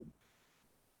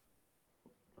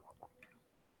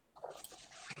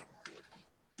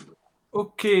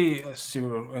Okay, let's see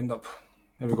where we'll end up.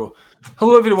 There we go.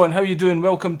 Hello, everyone. How are you doing?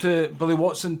 Welcome to Billy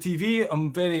Watson TV.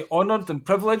 I'm very honoured and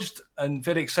privileged and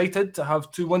very excited to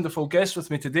have two wonderful guests with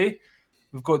me today.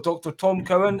 We've got Dr. Tom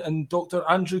Cowan and Dr.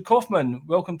 Andrew Kaufman.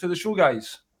 Welcome to the show,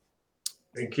 guys.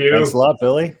 Thank you. Thanks a lot,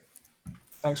 Billy.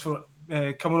 Thanks for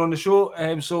coming on the show.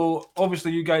 So,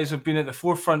 obviously, you guys have been at the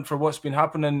forefront for what's been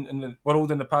happening in the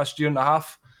world in the past year and a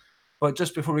half. But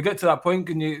just before we get to that point,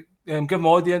 can you give my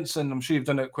audience, and I'm sure you've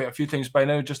done it quite a few times by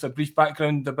now, just a brief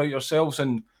background about yourselves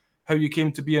and how you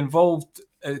came to be involved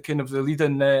at kind of the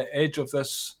leading edge of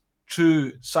this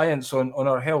true science on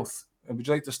our health? Would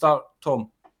you like to start,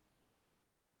 Tom?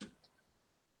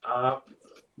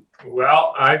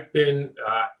 Well, I've been,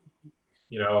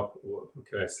 what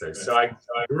can I say? So I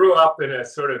grew up in a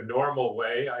sort of normal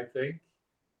way, I think,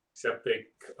 except they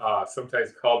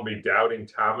sometimes called me Doubting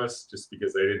Thomas just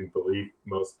because I didn't believe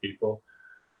most people.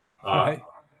 Right.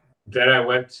 Then I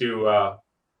went to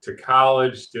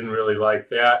college, didn't really like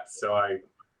that, so I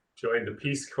joined the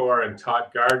Peace Corps and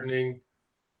taught gardening.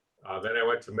 Then I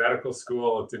went to medical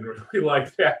school, didn't really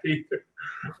like that either.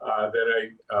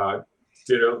 Then I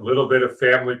did a little bit of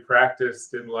family practice,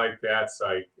 didn't like that, so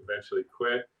I eventually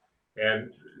quit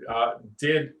and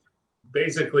did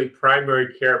basically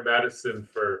primary care medicine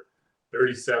for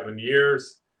 37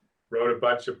 years, wrote a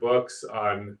bunch of books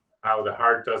on how the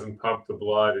heart doesn't pump the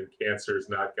blood and cancer has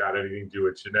not got anything to do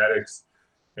with genetics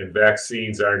and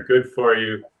vaccines aren't good for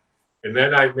you. And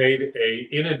then I made a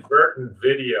inadvertent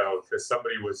video because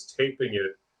somebody was taping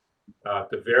it at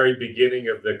the very beginning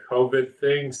of the COVID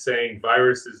thing saying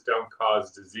viruses don't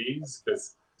cause disease,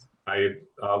 because I had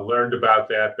learned about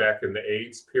that back in the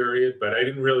AIDS period, but I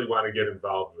didn't really want to get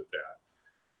involved with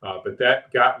that. But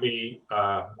that got me,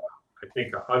 I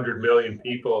think 100 million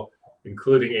people,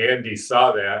 including Andy,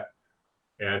 saw that.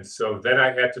 And so then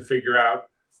I had to figure out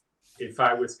if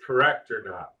I was correct or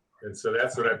not. And so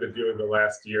that's what I've been doing the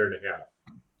last year and a half.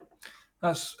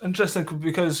 That's interesting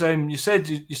because you said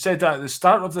that at the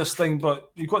start of this thing,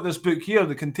 but you got this book here,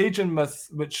 The Contagion Myth,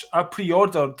 which I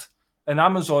pre-ordered in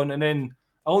Amazon, and then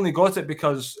I only got it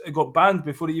because it got banned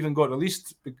before it even got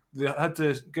released. They had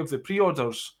to give the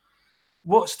pre-orders.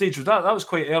 What stage was that? That was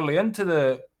quite early into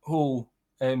the whole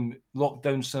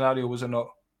lockdown scenario, was it not?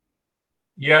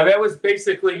 Yeah, that was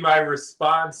basically my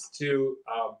response to,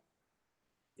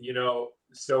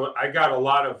 so I got a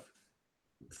lot of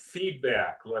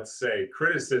feedback, let's say,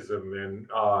 criticism and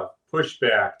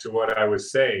pushback to what I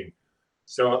was saying.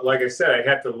 So, like I said, I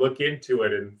had to look into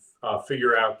it and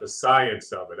figure out the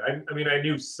science of it. I mean, I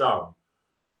knew some.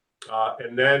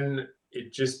 And then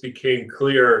it just became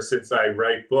clear, since I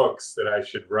write books, that I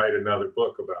should write another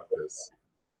book about this.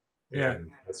 Yeah.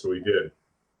 And that's what we did.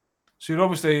 So you're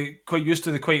obviously quite used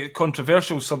to the quite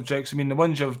controversial subjects. I mean, the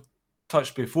ones you've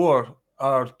touched before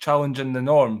are challenging the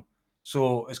norm.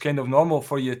 So it's kind of normal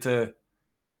for you to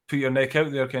put your neck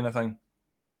out there, kind of thing.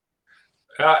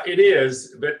 It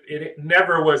is, but it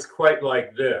never was quite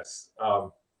like this,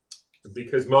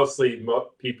 because mostly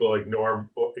people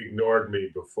ignored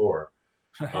me before.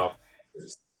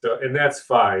 And that's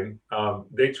fine.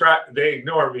 They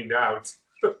ignore me now.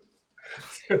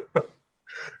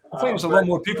 I think there's a lot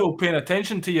more people paying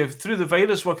attention to you through the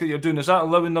virus work that you're doing. Is that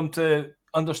allowing them to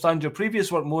understand your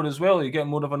previous work more as well? You get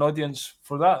more of an audience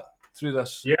for that through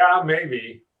this? Yeah,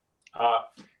 maybe.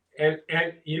 And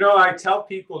I tell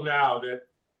people now that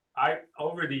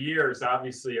over the years,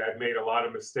 obviously, I've made a lot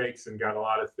of mistakes and got a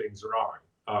lot of things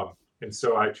wrong. And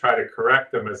so I try to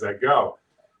correct them as I go.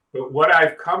 But what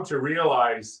I've come to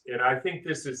realize, and I think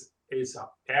this is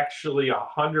actually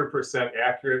 100%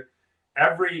 accurate,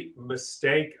 every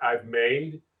mistake I've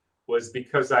made was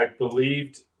because I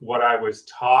believed what I was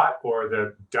taught or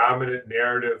the dominant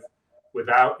narrative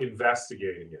without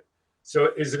investigating it.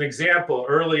 So as an example,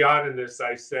 early on in this,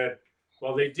 I said,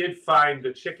 well, they did find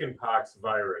the chickenpox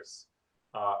virus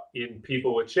in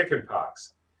people with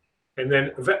chickenpox. And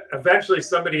then eventually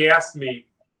somebody asked me,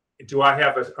 do I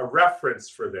have a reference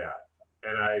for that?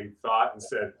 And I thought and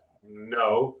said,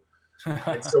 no.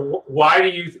 And so why do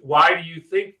you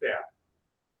think that?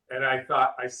 And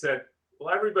I said,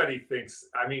 well, everybody thinks,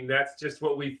 that's just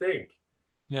what we think.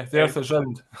 Yeah, the earth is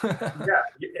round.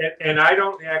 Yeah, and I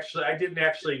didn't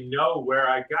actually know where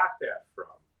I got that from.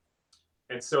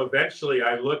 And so eventually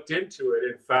I looked into it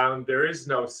and found there is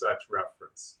no such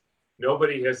reference.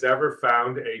 Nobody has ever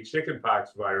found a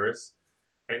chickenpox virus,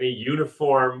 any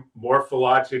uniform,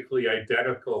 morphologically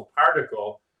identical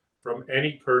particle from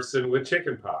any person with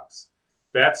chickenpox.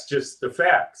 That's just the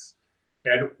facts.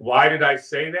 And why did I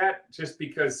say that? Just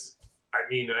because,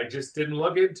 I just didn't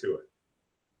look into it.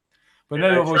 But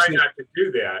now I try not to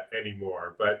do that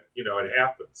anymore, but it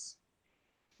happens.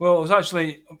 Well, it was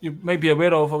actually, you might be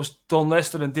aware of, I was Don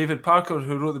Lester and David Parker,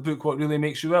 who wrote the book What Really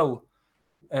Makes You Ill.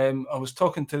 I was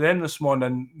talking to them this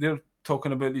morning. They're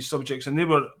talking about these subjects, and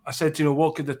I said,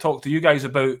 what could they talk to you guys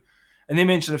about? And they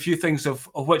mentioned a few things of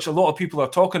which a lot of people are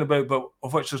talking about, but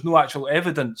of which there's no actual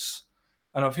evidence.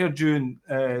 And I've heard you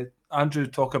and Andrew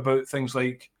talk about things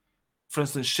like, for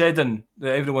instance, shedding,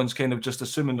 that everyone's kind of just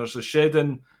assuming there's a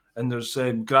shedding, and there's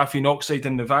graphene oxide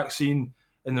in the vaccine,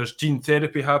 and there's gene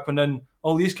therapy happening,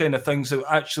 all these kind of things that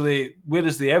actually, where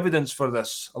is the evidence for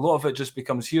this? A lot of it just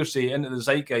becomes hearsay into the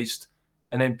zeitgeist,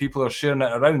 and then people are sharing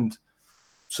it around.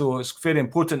 So it's very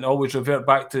important to always revert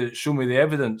back to show me the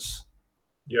evidence.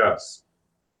 Yes.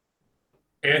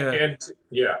 And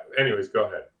anyways, go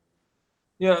ahead.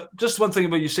 Yeah, just one thing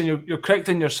about you saying you're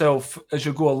correcting yourself as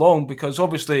you go along, because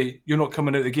obviously you're not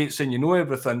coming out the gate saying you know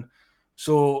everything.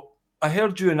 So I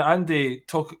heard you and Andy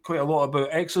talk quite a lot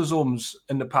about exosomes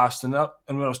in the past, and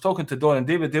when I was talking to Don and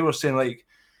David, they were saying like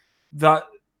that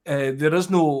there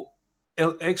is no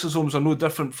exosomes are no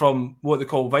different from what they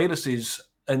call viruses,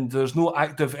 and there's no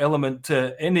active element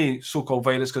to any so-called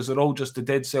virus because they're all just the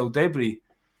dead cell debris.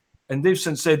 And they've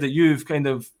since said that you've kind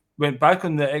of went back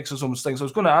on the exosomes thing. So I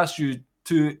was going to ask you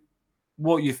to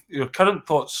what your current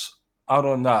thoughts are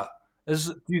on that. Do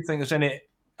you think there's any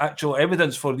actual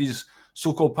evidence for these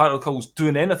so-called particles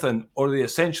doing anything, or are they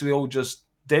essentially all just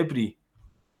debris?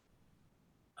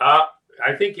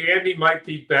 I think Andy might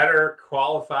be better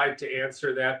qualified to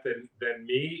answer that than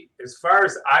me. As far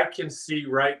as I can see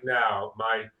right now,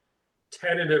 my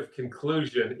tentative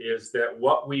conclusion is that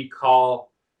what we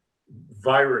call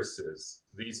viruses,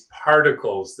 these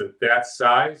particles that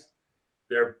size,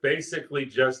 they're basically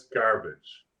just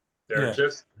garbage. They're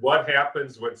just what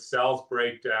happens when cells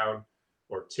break down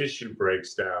or tissue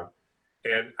breaks down.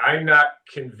 And I'm not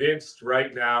convinced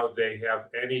right now they have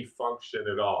any function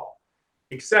at all,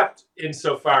 except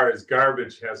insofar as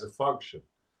garbage has a function,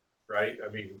 right?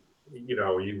 I mean, you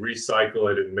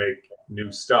recycle it and make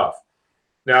new stuff.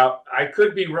 Now, I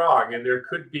could be wrong, and there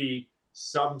could be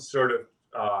some sort of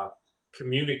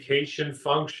communication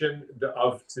function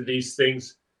to these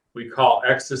things we call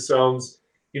exosomes.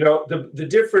 The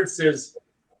difference is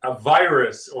a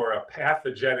virus or a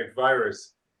pathogenic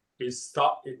virus is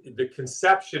thought, the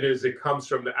conception is it comes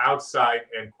from the outside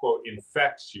and, quote,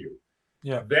 infects you.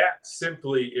 Yeah. That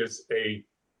simply is a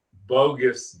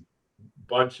bogus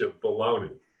bunch of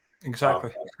baloney.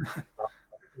 Exactly.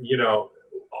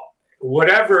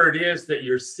 Whatever it is that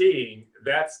you're seeing,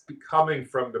 that's coming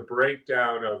from the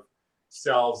breakdown of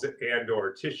cells and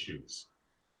or tissues.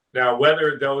 Now,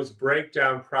 whether those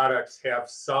breakdown products have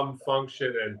some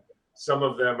function, and some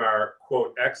of them are,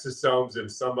 quote, exosomes,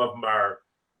 and some of them are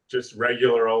just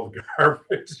regular old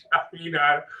garbage.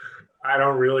 I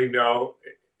don't really know.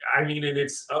 And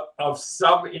it's of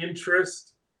some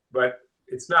interest, but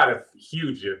it's not a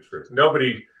huge interest.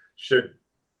 Nobody should.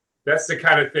 That's the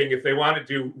kind of thing, if they want to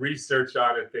do research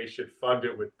on it, they should fund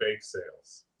it with bake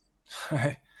sales.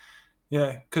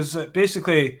 Yeah, because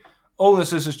basically all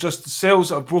this is just cells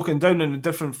that are broken down into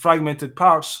different fragmented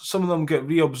parts. Some of them get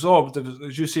reabsorbed,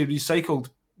 as you say, recycled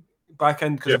back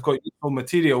in because they've got useful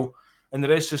material, and the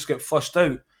rest just get flushed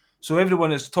out. So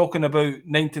everyone is talking about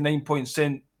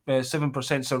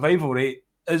 99.7% survival rate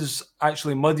is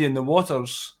actually muddying the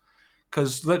waters,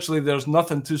 because literally there's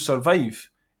nothing to survive.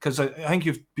 Because I think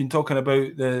you've been talking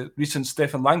about the recent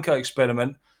Stefan Lanka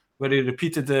experiment, where he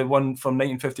repeated the one from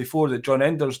 1954 that John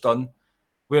Ender's done,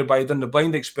 whereby he done the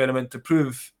blind experiment to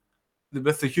prove that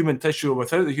with the human tissue or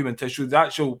without the human tissue, the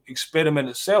actual experiment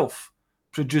itself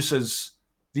produces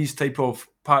these type of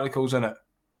particles in it.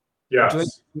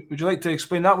 Yes. Would you like to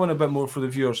explain that one a bit more for the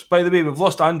viewers? By the way, we've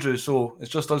lost Andrew, so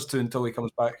it's just us two until he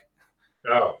comes back.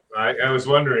 Oh, I was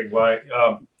wondering why.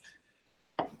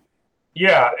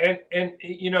 And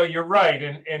you're right,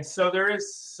 and so there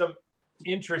is some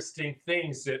interesting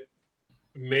things that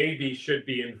maybe should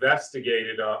be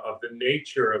investigated of the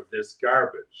nature of this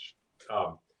garbage.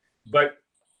 But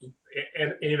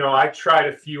I tried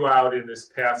a few out in this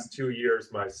past 2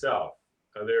 years myself.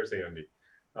 There's Andy.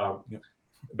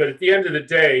 But at the end of the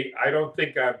day, I don't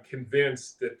think I'm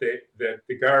convinced that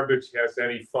the garbage has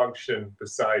any function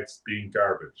besides being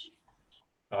garbage.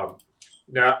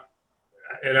 Now,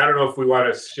 and I don't know if we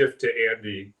want to shift to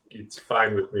Andy. It's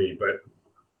fine with me, but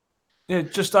yeah,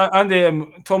 just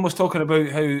Andy. Tom was talking about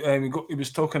how he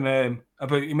was talking about.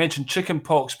 He mentioned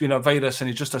chickenpox being a virus, and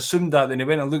he just assumed that. Then he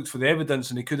went and looked for the evidence,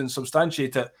 and he couldn't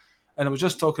substantiate it. And I was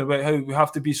just talking about how we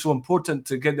have to be so important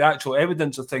to get the actual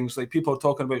evidence of things. Like people are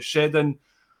talking about shedding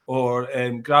or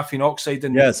graphene oxide.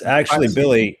 Yes, actually,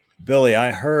 Billy, Billy,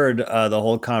 I heard the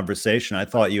whole conversation. I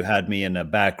thought you had me in a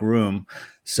back room,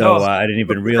 so No, I didn't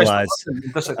even realize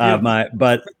disappeared.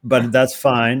 but that's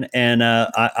fine. And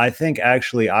I think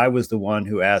actually I was the one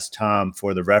who asked Tom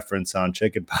for the reference on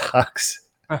chickenpox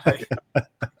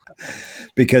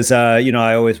because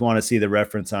I always want to see the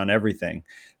reference on everything.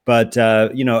 But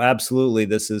absolutely,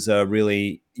 this is a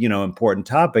really important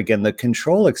topic, and the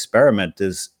control experiment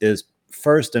is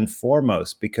first and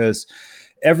foremost, because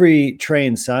every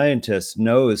trained scientist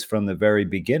knows from the very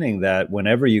beginning that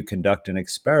whenever you conduct an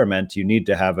experiment, you need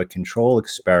to have a control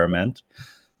experiment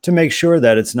to make sure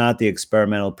that it's not the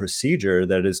experimental procedure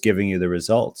that is giving you the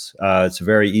results. It's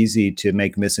very easy to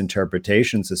make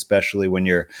misinterpretations, especially when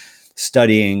you're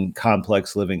studying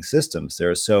complex living systems. There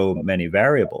are so many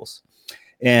variables.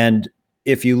 And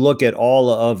if you look at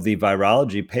all of the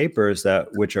virology papers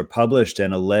which are published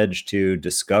and alleged to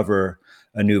discover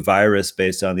a new virus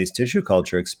based on these tissue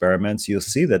culture experiments, you'll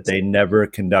see that they never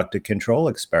conduct a control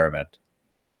experiment.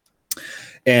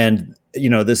 And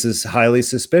this is highly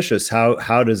suspicious.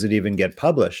 How does it even get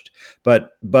published?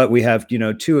 But we have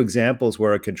two examples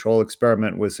where a control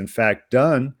experiment was in fact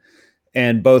done,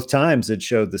 and both times it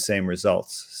showed the same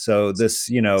results. So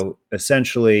this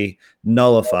essentially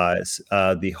nullifies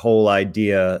the whole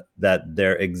idea that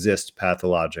there exist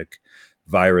pathologic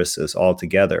viruses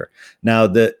altogether. Now,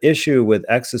 the issue with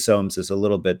exosomes is a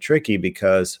little bit tricky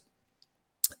because,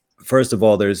 first of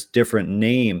all, there's different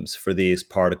names for these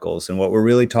particles. And what we're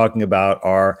really talking about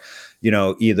are,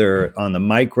 either on the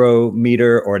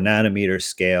micrometer or nanometer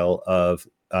scale of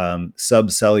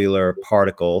subcellular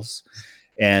particles.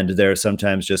 And they're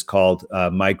sometimes just called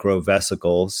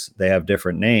microvesicles. They have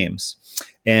different names.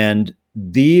 And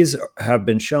these have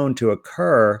been shown to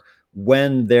occur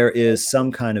when there is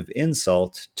some kind of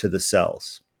insult to the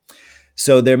cells.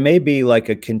 So there may be like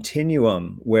a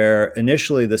continuum where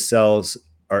initially the cells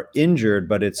are injured,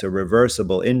 but it's a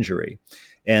reversible injury.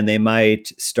 And they might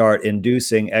start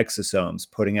inducing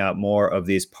exosomes, putting out more of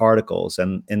these particles.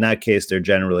 And in that case, they're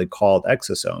generally called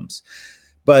exosomes.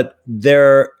 But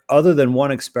other than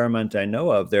one experiment I know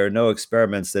of, there are no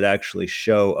experiments that actually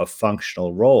show a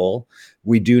functional role.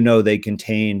 We do know they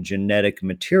contain genetic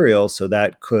material, so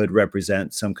that could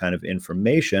represent some kind of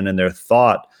information, and they're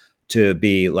thought to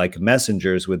be like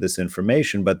messengers with this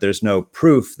information, but there's no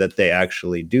proof that they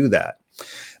actually do that.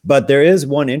 But there is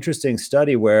one interesting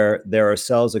study where there are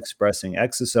cells expressing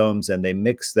exosomes, and they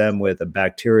mix them with a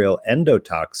bacterial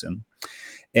endotoxin,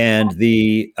 and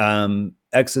the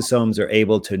exosomes are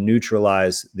able to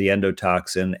neutralize the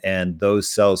endotoxin, and those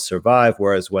cells survive.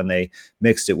 Whereas when they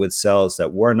mixed it with cells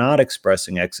that were not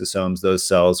expressing exosomes, those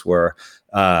cells were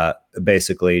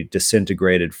basically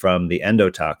disintegrated from the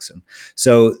endotoxin.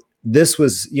 So this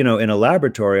was, in a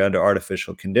laboratory under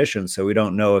artificial conditions. So we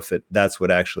don't know if that's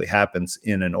what actually happens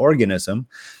in an organism,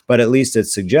 but at least it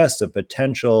suggests a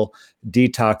potential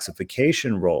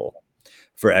detoxification role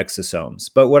for exosomes.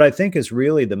 But what I think is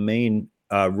really the main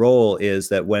role is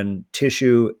that when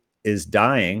tissue is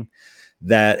dying,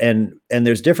 and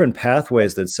there's different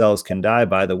pathways that cells can die,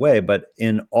 by the way, but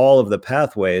in all of the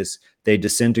pathways, they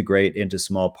disintegrate into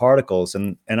small particles.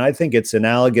 And I think it's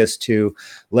analogous to,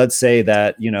 let's say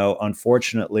that,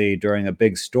 unfortunately, during a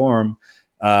big storm,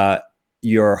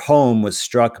 your home was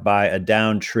struck by a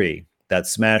downed tree that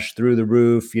smashed through the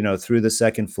roof, through the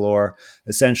second floor.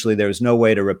 Essentially, there was no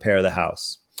way to repair the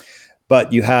house.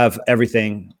 But you have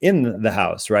everything in the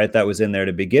house, right? That was in there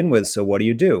to begin with. So what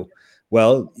do?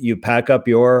 Well, you pack up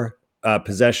your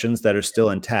possessions that are still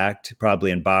intact,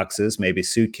 probably in boxes, maybe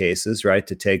suitcases, right,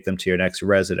 to take them to your next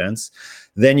residence.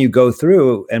 Then you go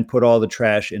through and put all the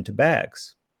trash into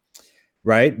bags,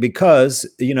 right? Because,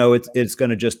 it's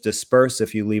going to just disperse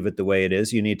if you leave it the way it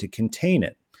is. You need to contain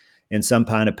it in some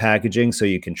kind of packaging so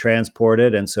you can transport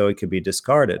it, and so it could be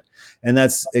discarded. And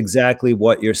that's exactly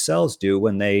what your cells do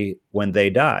when they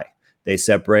die. They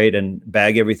separate and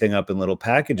bag everything up in little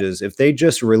packages. If they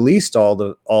just released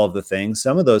all of the things,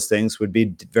 some of those things would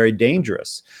be very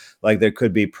dangerous. Like there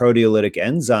could be proteolytic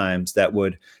enzymes that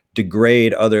would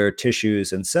degrade other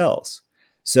tissues and cells.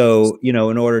 So, in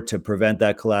order to prevent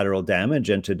that collateral damage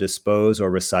and to dispose or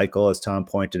recycle, as Tom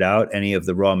pointed out, any of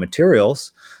the raw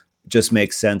materials, just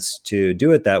makes sense to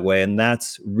do it that way. And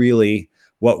that's really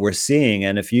what we're seeing.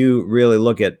 And if you really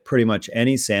look at pretty much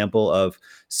any sample of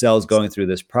cells going through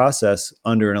this process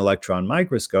under an electron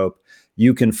microscope,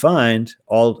 you can find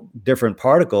all different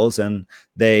particles. And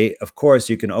they, of course,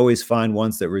 you can always find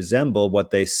ones that resemble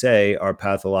what they say are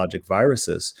pathologic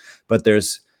viruses. But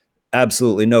there's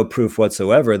absolutely no proof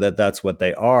whatsoever that that's what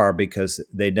they are, because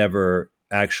they never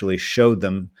actually showed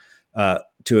them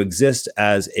to exist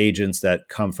as agents that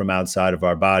come from outside of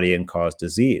our body and cause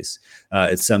disease.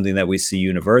 It's something that we see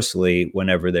universally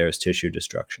whenever there's tissue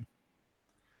destruction.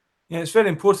 Yeah, it's very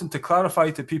important to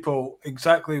clarify to people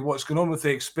exactly what's going on with the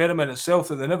experiment itself,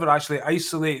 that they never actually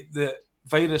isolate the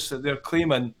virus that they're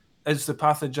claiming is the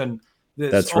pathogen.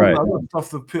 That's all right. the other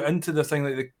stuff they put into the thing,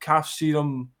 like the calf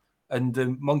serum and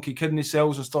the monkey kidney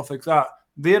cells and stuff like that,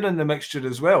 they're in the mixture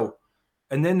as well.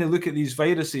 And then they look at these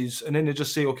viruses and then they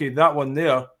just say, okay, that one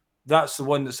there, that's the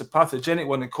one that's the pathogenic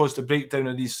one that caused the breakdown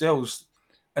of these cells.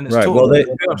 And it's right. totally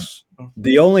Well, reverse.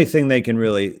 The only thing they can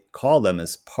really call them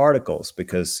is particles,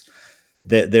 because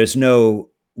there's no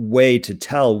way to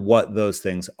tell what those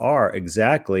things are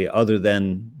exactly, other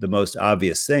than the most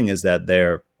obvious thing is that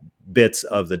they're bits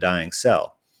of the dying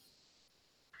cell.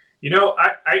 You know,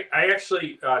 I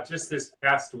actually, just this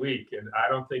past week, and I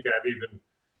don't think I've even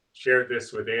shared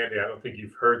this with Andy, I don't think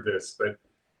you've heard this, but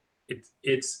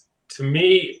it's to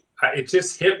me, it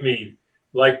just hit me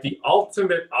like the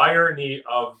ultimate irony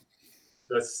of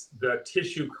the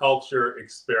tissue culture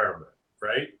experiment,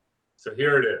 right? So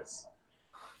here it is.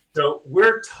 So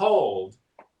we're told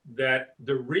that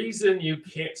the reason you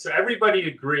can't, so everybody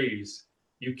agrees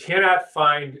you cannot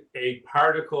find a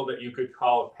particle that you could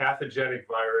call a pathogenic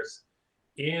virus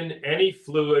in any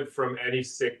fluid from any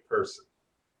sick person.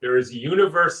 There is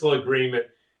universal agreement.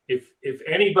 If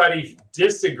anybody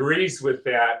disagrees with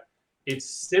that, it's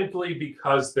simply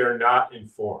because they're not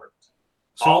informed.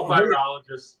 So all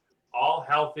virologists, all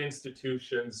health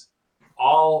institutions,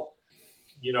 all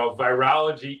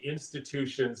virology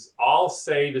institutions all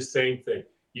say the same thing.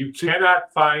 You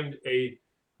cannot find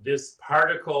this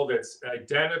particle that's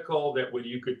identical that what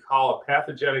you could call a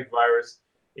pathogenic virus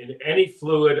in any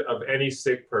fluid of any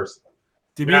sick person.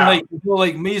 Do you mean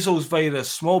like measles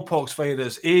virus, smallpox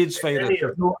virus, AIDS virus?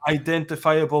 There's no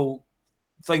identifiable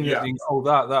thing that you can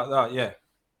that, yeah.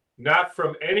 Not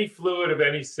from any fluid of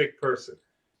any sick person.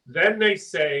 Then they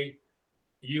say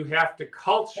you have to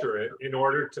culture it in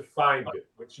order to find it,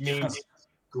 which means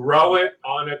grow it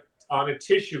on a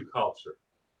tissue culture.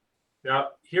 Now,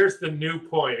 here's the new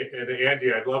point, and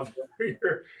Andy, I'd love to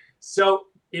hear. So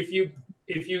if you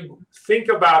think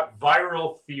about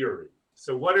viral theory,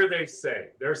 so what are they saying?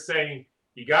 They're saying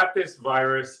you got this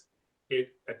virus,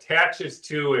 it attaches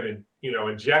to and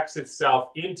injects itself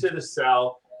into the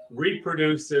cell,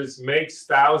 reproduces, makes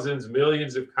thousands,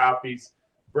 millions of copies,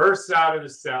 bursts out of the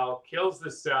cell, kills the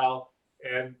cell,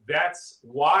 and that's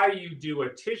why you do a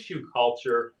tissue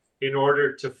culture in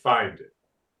order to find it,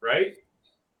 right?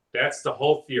 That's the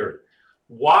whole theory.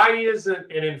 Why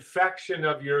isn't an infection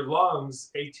of your lungs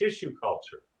a tissue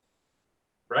culture,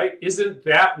 right? Isn't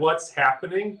that what's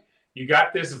happening? You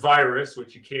got this virus,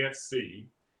 which you can't see.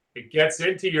 It gets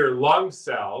into your lung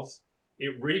cells.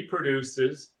 It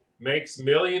reproduces, makes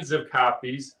millions of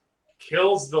copies,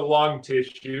 kills the lung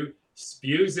tissue,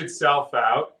 spews itself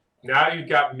out. Now you've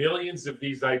got millions of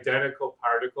these identical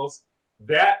particles.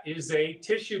 That is a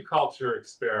tissue culture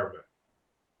experiment.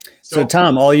 So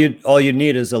Tom, all you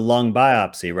need is a lung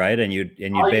biopsy, right? And you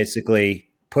basically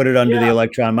put it under the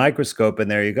electron microscope,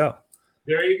 and there you go.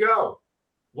 There you go.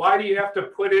 Why do you have to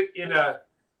put it in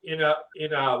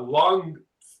a lung,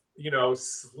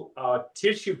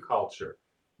 tissue culture?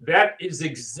 That is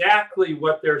exactly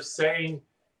what they're saying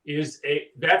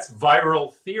that's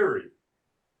viral theory.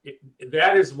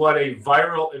 That is what a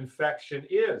viral infection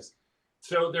is.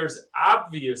 So there's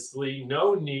obviously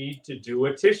no need to do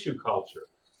a tissue culture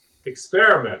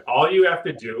experiment. All you have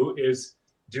to do is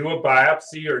do a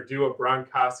biopsy or do a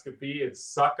bronchoscopy and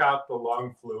suck out the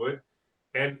lung fluid.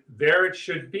 And there it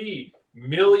should be,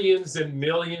 millions and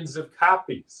millions of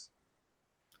copies.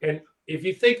 And if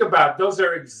you think about it, those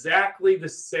are exactly the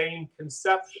same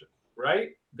conception,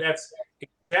 right? That's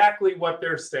exactly what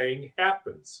they're saying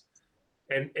happens.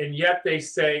 And yet they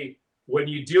say, when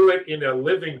you do it in a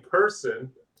living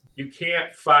person, you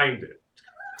can't find it.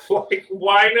 Like,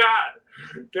 why not?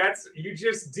 You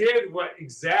just did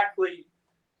exactly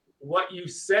what you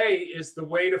say is the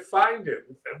way to find it.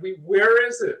 Where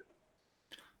is it?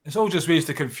 It's all just ways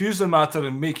to confuse the matter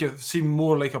and make it seem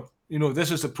more like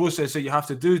this is the process that you have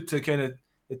to do to kind of,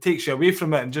 it takes you away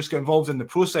from it and just get involved in the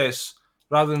process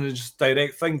rather than just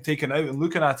direct thing, taking it out and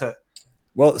looking at it.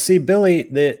 Well, see, Billy,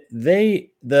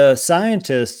 the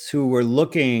scientists who were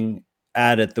looking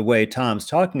at it the way Tom's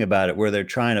talking about it, where they're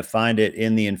trying to find it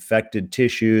in the infected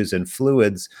tissues and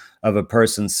fluids of a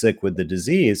person sick with the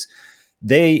disease,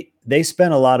 they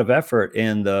spent a lot of effort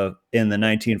in the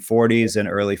 1940s and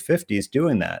early 50s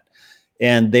doing that.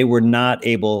 And they were not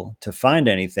able to find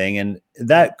anything. And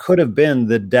that could have been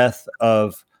the death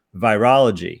of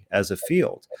virology as a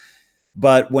field.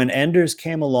 But when Enders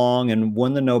came along and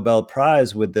won the Nobel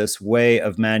Prize with this way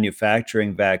of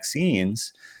manufacturing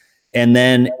vaccines, and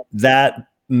then that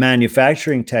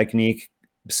manufacturing technique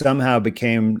somehow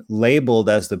became labeled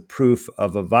as the proof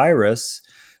of a virus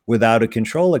without a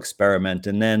control experiment.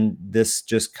 And then this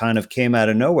just kind of came out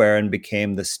of nowhere and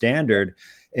became the standard.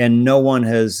 And no one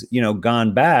has,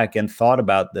 gone back and thought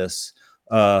about this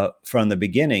from the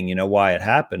beginning, why it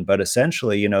happened. But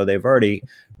essentially, they've already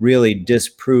really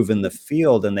disproven the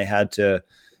field, and they had to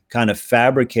kind of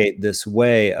fabricate this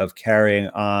way of carrying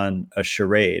on a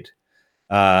charade.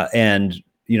 And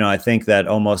I think that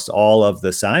almost all of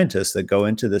the scientists that go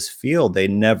into this field, they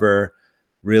never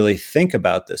really think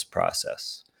about this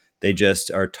process. They just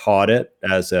are taught it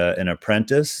as an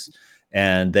apprentice,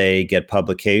 and they get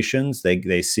publications.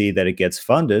 They see that it gets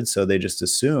funded, so they just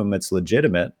assume it's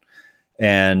legitimate,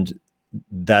 and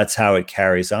that's how it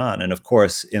carries on. And of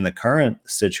course, in the current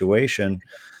situation,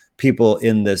 people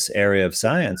in this area of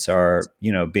science are,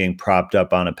 being propped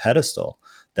up on a pedestal,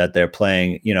 that they're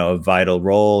playing, a vital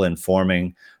role in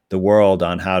forming the world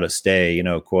on how to stay,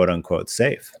 quote unquote,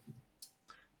 safe.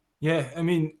 Yeah, I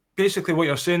mean, basically what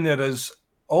you're saying there is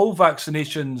all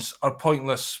vaccinations are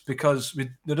pointless because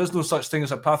there is no such thing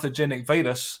as a pathogenic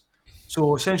virus.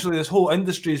 So essentially this whole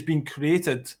industry is being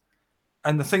created,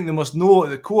 and I think they must know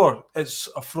at the core it's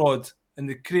a fraud, and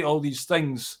they create all these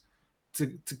things to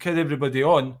kid everybody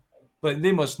on, but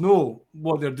they must know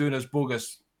what they're doing is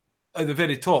bogus at the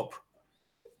very top.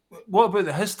 What about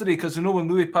the history? Because when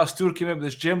Louis Pasteur came up with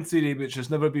this germ theory, which has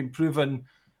never been proven,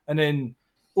 and then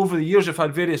over the years, I've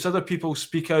had various other people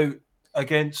speak out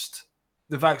against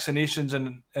the vaccinations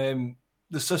and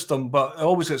the system, but it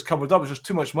always gets covered up. There's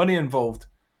too much money involved.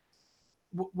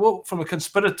 What, from a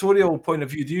conspiratorial point of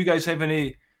view, do you guys have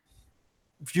any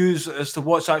views as to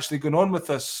what's actually going on with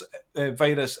this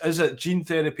virus? Is it gene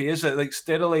therapy? Is it like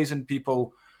sterilizing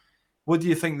people? What do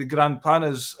you think the grand plan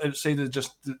is outside of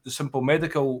just the simple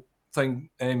medical thing,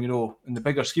 in the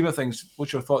bigger scheme of things?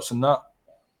 What's your thoughts on that?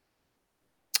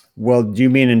 Well, do you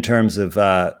mean in terms of,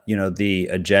 the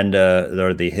agenda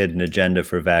or the hidden agenda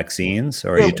for vaccines,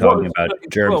 or are you talking about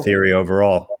germ theory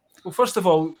overall? Well, first of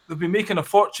all, they've been making a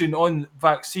fortune on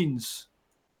vaccines,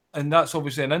 and that's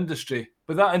obviously an industry.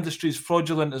 But that industry is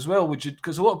fraudulent as well,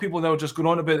 because a lot of people now are just going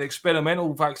on about the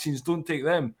experimental vaccines, don't take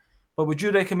them. But would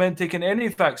you recommend taking any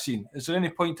vaccine? Is there any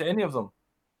point to any of them?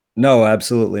 No,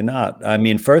 absolutely not. I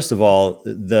mean, first of all,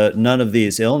 none of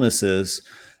these illnesses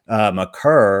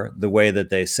occur the way that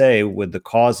they say with the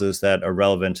causes that are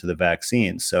relevant to the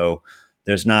vaccine. So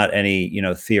there's not any,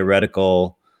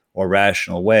 theoretical or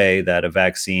rational way that a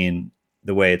vaccine,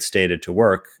 the way it's stated to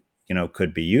work,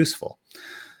 could be useful.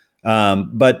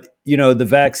 But the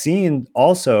vaccine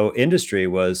also industry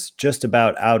was just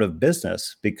about out of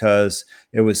business because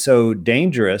it was so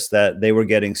dangerous that they were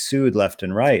getting sued left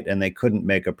and right, and they couldn't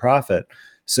make a profit.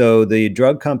 So the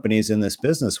drug companies in this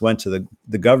business went to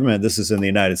the government. This is in the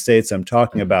United States I'm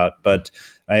talking about, but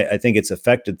I think it's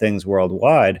affected things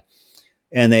worldwide.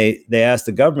 And they asked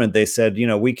the government, they said,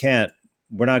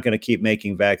 we're not going to keep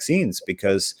making vaccines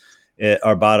because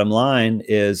our bottom line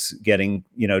is getting,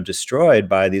 destroyed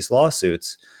by these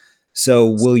lawsuits. So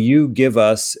will you give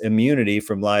us immunity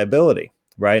from liability?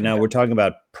 Right now, we're talking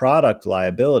about product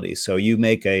liability. So you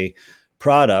make a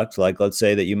product, like let's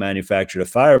say that you manufactured a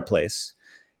fireplace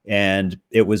and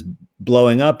it was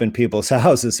blowing up in people's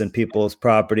houses, and people's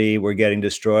property were getting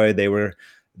destroyed.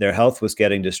 Their health was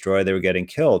getting destroyed. They were getting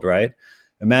killed, right?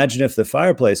 Imagine if the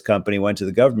fireplace company went to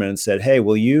the government and said, hey,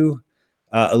 will you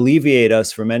alleviate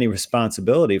us from any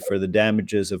responsibility for the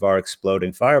damages of our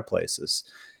exploding fireplaces?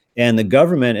 And the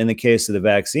government, in the case of the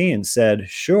vaccine, said,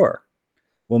 sure,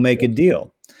 we'll make a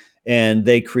deal. And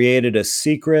they created a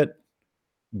secret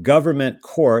government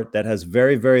court that has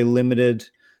very, very limited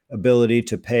ability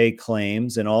to pay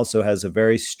claims, and also has a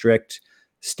very strict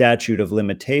statute of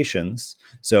limitations.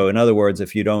 So in other words,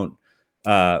 if you don't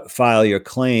file your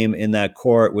claim in that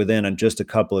court within just a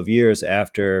couple of years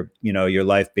after, your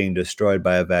life being destroyed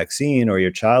by a vaccine or your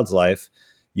child's life,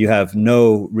 you have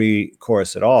no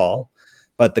recourse at all.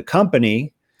 But the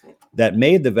company that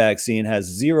made the vaccine has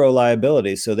zero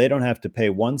liability, so they don't have to pay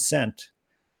 1 cent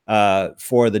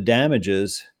for the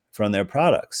damages from their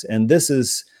products. And this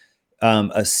is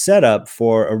a setup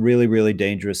for a really, really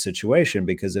dangerous situation,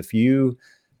 because if you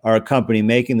are a company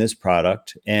making this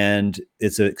product and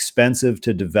it's expensive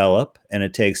to develop and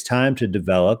it takes time to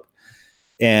develop,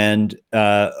 and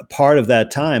part of that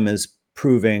time is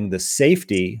proving the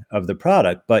safety of the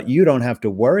product, but you don't have to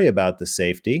worry about the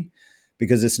safety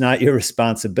because it's not your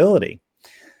responsibility.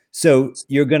 So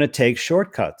you're going to take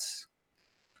shortcuts.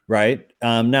 right?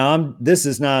 Now, this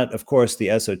is not, of course, the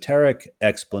esoteric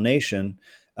explanation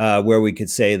where we could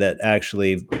say that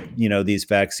actually, these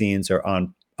vaccines are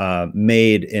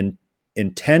made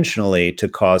intentionally to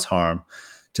cause harm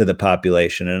to the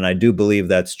population, and I do believe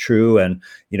that's true. And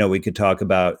we could talk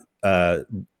about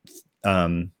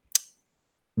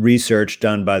research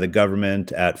done by the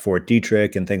government at Fort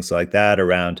Detrick and things like that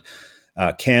around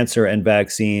cancer and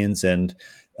vaccines, and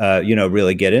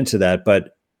really get into that.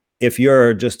 But if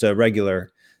you're just a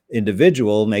regular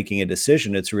individual making a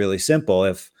decision, it's really simple.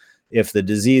 If the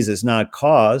disease is not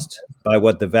caused by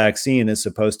what the vaccine is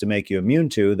supposed to make you immune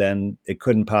to, then it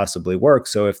couldn't possibly work.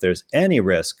 So if there's any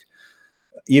risk,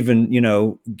 even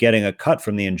getting a cut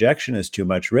from the injection is too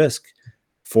much risk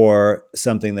for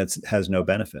something that has no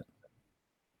benefit.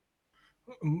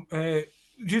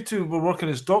 You two were working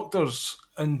as doctors,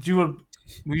 and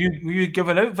were you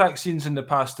giving out vaccines in the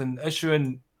past and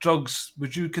issuing drugs?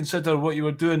 Would you consider what you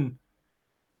were doing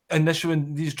in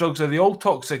issuing these drugs, are they all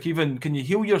toxic? Even can you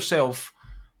heal yourself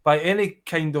by any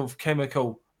kind of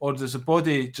chemical, or does the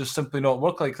body just simply not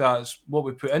work like that? It's what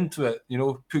we put into it.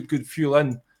 Put good fuel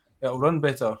in, it'll run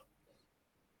better.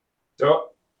 So,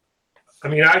 I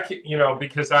mean,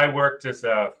 because I worked as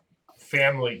a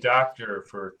family doctor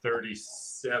for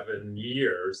 37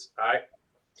 years,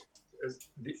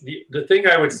 the thing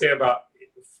I would say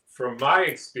from my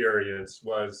experience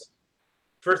was,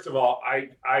 first of all,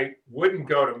 I wouldn't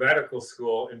go to medical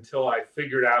school until I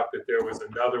figured out that there was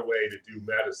another way to do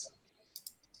medicine.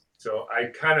 So I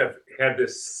kind of had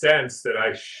this sense that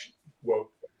I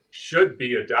should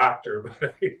be a doctor,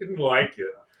 but I didn't like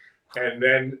it. And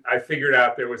then I figured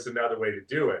out there was another way to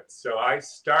do it. So I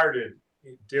started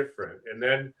different. And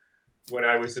then when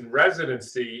I was in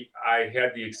residency, I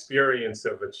had the experience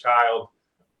of a child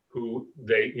who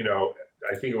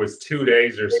I think it was 2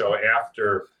 days or so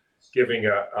after getting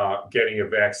a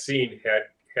vaccine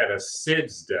had a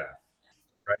SIDS death,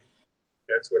 right?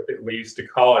 That's what we used to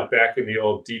call it back in the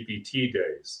old DPT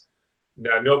days.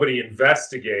 Now, nobody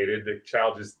investigated, the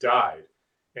child just died.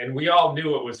 And we all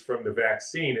knew it was from the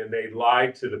vaccine, and they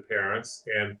lied to the parents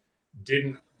and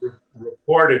didn't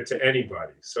report it to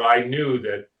anybody. So I knew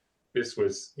that this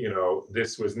was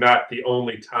not the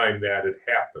only time that had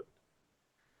happened.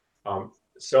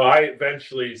 So I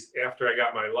eventually, after I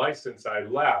got my license, I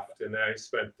left, and then I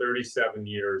spent 37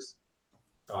 years,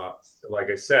 like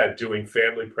I said, doing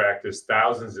family practice,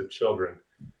 thousands of children.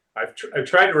 I've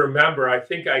tried to remember, I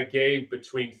think I gave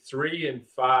between 3 and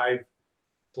 5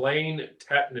 plain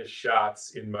tetanus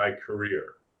shots in my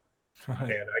career.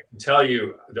 And I can tell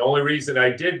you, the only reason I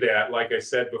did that, like I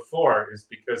said before, is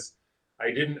because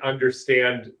I didn't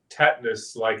understand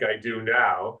tetanus like I do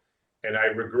now. And I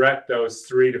regret those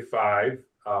 3 to 5,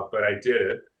 but I did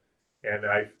it. And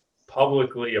I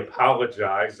publicly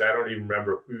apologized. I don't even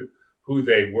remember who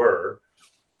they were.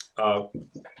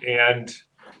 And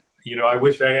I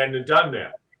wish I hadn't done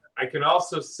that. I can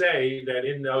also say that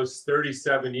in those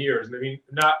 37 years, I mean,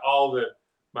 not all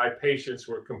my patients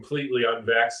were completely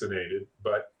unvaccinated,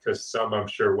 but because some I'm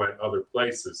sure went other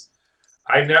places.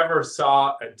 I never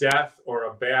saw a death or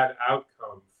a bad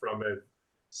outcome from a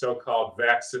so-called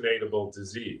vaccinatable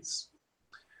disease.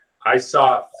 I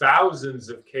saw thousands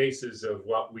of cases of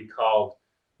what we called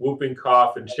whooping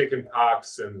cough and chicken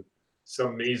pox and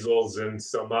some measles and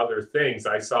some other things.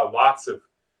 I saw lots of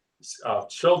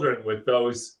children with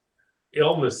those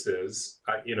illnesses.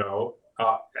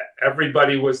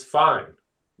 Everybody was fine.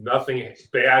 Nothing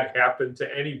bad happened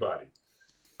to anybody,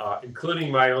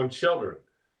 including my own children.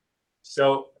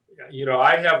 So,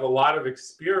 I have a lot of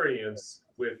experience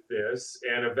with this,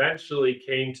 and eventually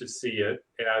came to see it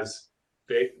as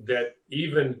that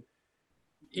even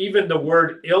the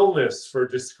word illness for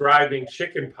describing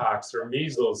chickenpox or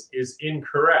measles is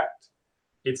incorrect.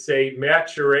 It's a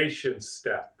maturation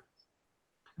step.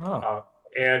 Oh.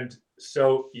 And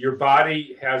so your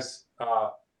body has,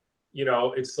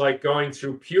 it's like going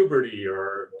through puberty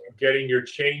or getting your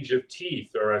change of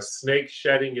teeth or a snake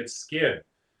shedding its skin.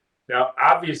 Now,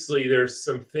 obviously, there's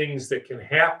some things that can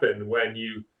happen when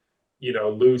you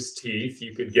lose teeth.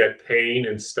 You could get pain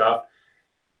and stuff.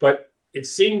 But it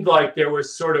seemed like there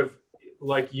was sort of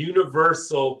like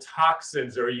universal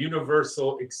toxins or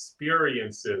universal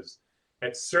experiences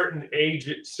at certain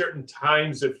certain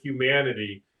times of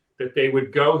humanity that they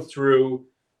would go through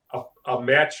a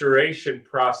maturation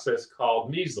process called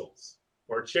measles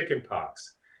or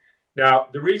chickenpox. Now,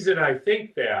 the reason I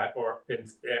think that, or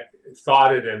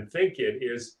thought it and think it,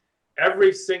 is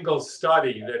every single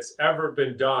study that's ever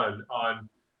been done on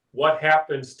what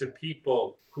happens to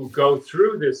people who go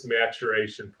through this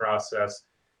maturation process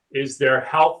is they're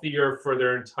healthier for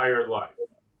their entire life.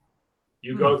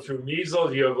 You go through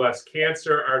measles, you have less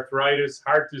cancer, arthritis,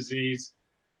 heart disease,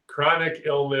 chronic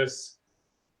illness,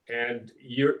 and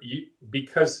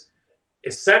because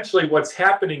essentially what's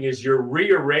happening is you're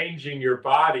rearranging your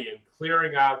body and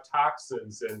clearing out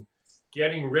toxins and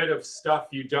getting rid of stuff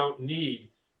you don't need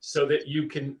so that you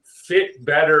can fit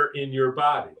better in your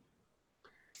body.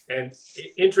 And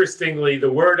interestingly,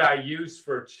 the word I use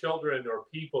for children or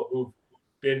people who've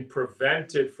been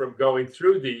prevented from going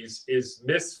through these is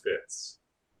misfits.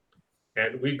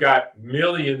 And we've got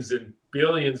millions and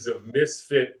billions of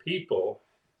misfit people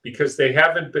because they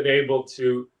haven't been able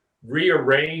to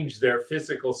rearrange their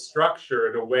physical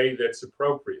structure in a way that's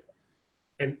appropriate.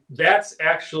 And that's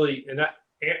actually, and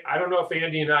I don't know if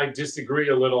Andy and I disagree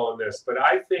a little on this, but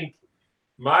I think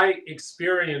my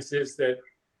experience is that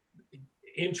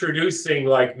introducing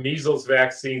like measles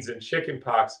vaccines and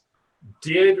chickenpox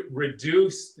did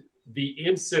reduce the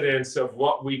incidence of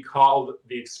what we call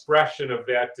the expression of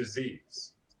that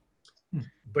disease.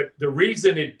 But the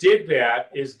reason it did that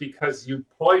is because you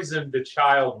poisoned the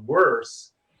child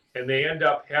worse and they end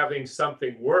up having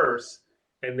something worse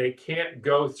and they can't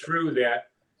go through that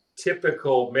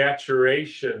typical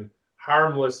maturation,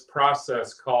 harmless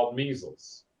process called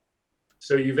measles.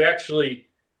 So you've actually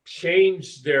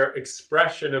changed their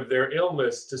expression of their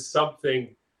illness to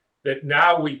something that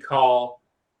now we call,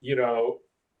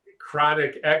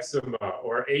 chronic eczema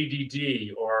or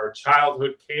ADD or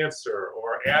childhood cancer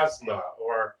or asthma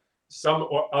or some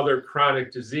other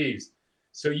chronic disease.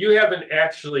 So you haven't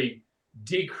actually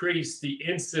decreased the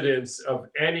incidence of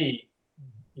any,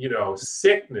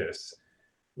 sickness.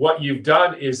 What you've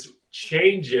done is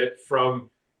change it from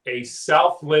a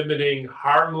self-limiting,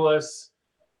 harmless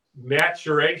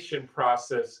maturation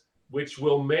process, which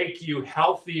will make you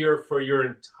healthier for your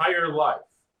entire life.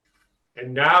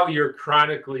 And now you're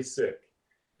chronically sick.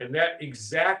 And that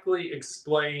exactly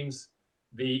explains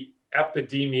the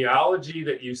epidemiology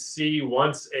that you see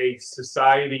once a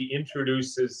society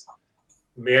introduces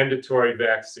mandatory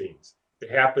vaccines.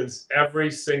 It happens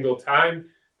every single time.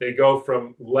 They go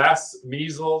from less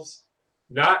measles,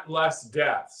 not less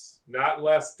deaths.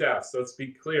 Let's be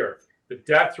clear. The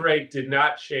death rate did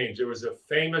not change. There was a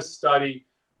famous study,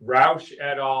 Rausch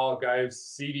et al.,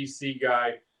 CDC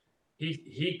guy.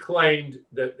 He claimed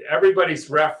that everybody's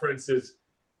reference is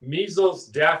measles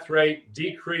death rate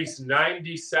decreased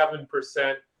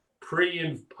 97% pre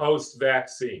and post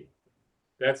vaccine.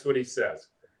 That's what he says.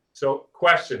 So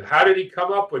question, how did he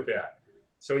come up with that?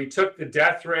 So he took the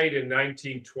death rate in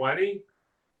 1920,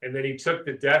 and then he took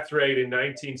the death rate in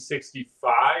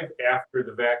 1965 after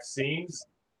the vaccines,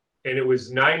 and it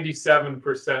was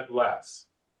 97% less.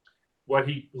 What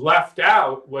he left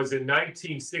out was in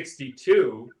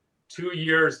 1962, 2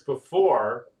 years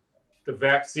before the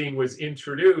vaccine was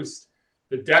introduced,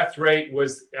 the death rate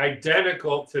was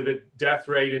identical to the death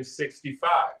rate in 65.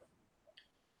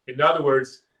 In other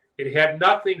words, it had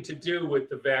nothing to do with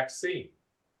the vaccine.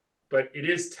 But it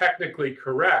is technically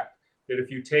correct that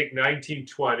if you take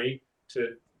 1920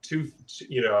 to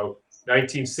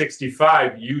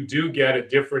 1965, you do get a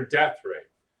different death rate.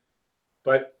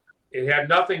 But it had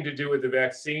nothing to do with the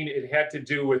vaccine. It had to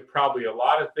do with probably a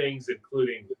lot of things,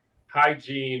 including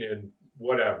hygiene and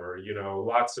whatever,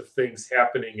 lots of things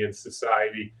happening in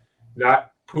society,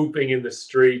 not pooping in the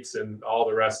streets and all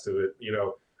the rest of it. In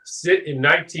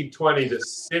 1920, the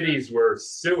cities were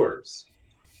sewers,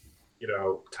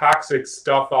 toxic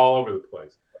stuff all over the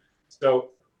place. So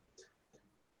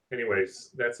anyways,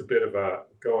 that's a bit of a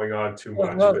going on too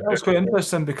much. That's quite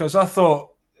interesting because I thought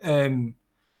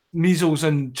measles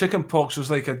and chickenpox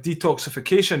was like a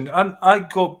detoxification. And I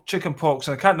got chickenpox,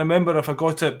 and I can't remember if I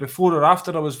got it before or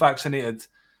after I was vaccinated.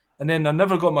 And then I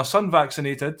never got my son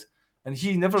vaccinated, and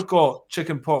he never got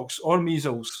chickenpox or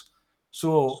measles.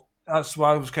 So that's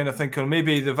why I was kind of thinking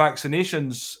maybe the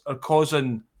vaccinations are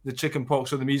causing the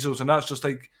chickenpox or the measles, and that's just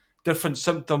like different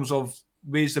symptoms of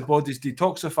ways the body's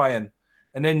detoxifying.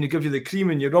 And then you give you the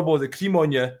cream and you rub all the cream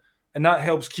on you, and that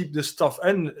helps keep this stuff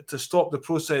in to stop the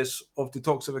process of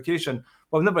detoxification.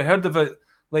 But I've never heard of it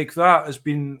like that as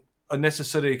being a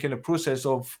necessary kind of process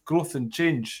of growth and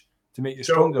change to make you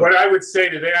stronger. So what I would say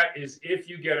to that is if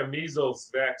you get a measles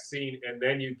vaccine and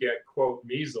then you get, quote,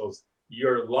 measles,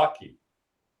 you're lucky,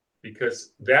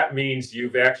 because that means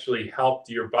you've actually helped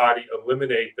your body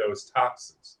eliminate those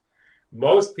toxins.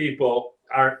 Most people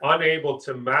are unable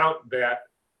to mount that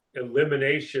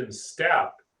elimination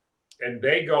step, and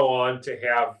they go on to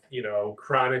have,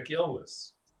 chronic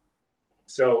illness.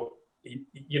 So,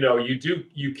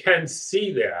 you can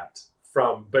see that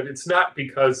but it's not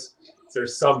because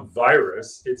there's some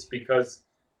virus. It's because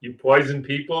you poison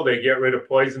people, they get rid of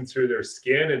poison through their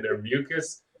skin and their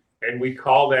mucus, And we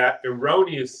call that,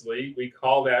 erroneously, we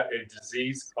call that a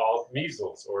disease called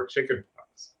measles or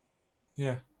chickenpox.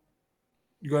 Yeah.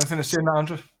 You got anything to say on that,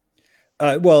 Andrew?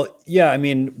 Well, yeah, I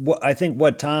mean, I think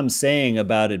what Tom's saying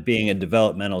about it being a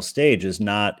developmental stage is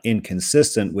not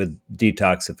inconsistent with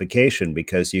detoxification,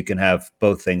 because you can have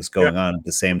both things going on at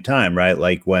the same time, right?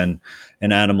 Like when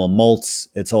an animal molts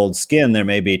its old skin, there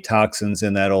may be toxins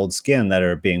in that old skin that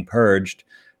are being purged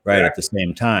right at the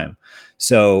same time.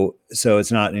 So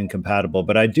it's not incompatible.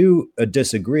 But I do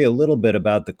disagree a little bit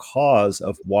about the cause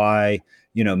of why,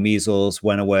 measles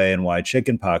went away and why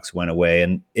chickenpox went away.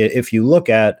 And if you look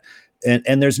at,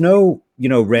 and there's no,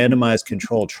 randomized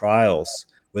controlled trials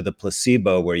with a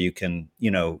placebo where you can,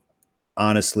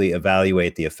 honestly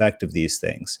evaluate the effect of these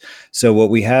things. So what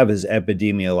we have is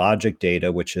epidemiologic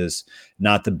data, which is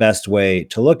not the best way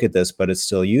to look at this, but it's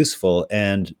still useful.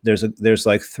 And there's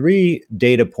like 3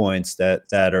 data points that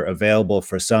are available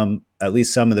for at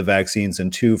least some of the vaccines,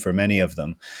 and 2 for many of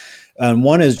them.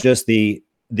 One is just the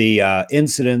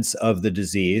incidence of the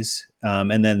disease,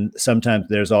 and then sometimes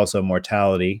there's also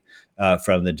mortality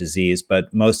from the disease,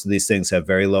 but most of these things have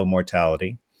very low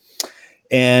mortality.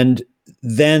 And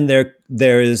then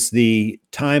there is the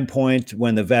time point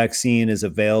when the vaccine is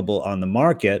available on the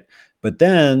market, but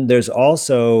then there's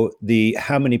also the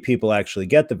how many people actually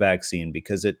get the vaccine,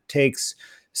 because it takes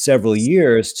several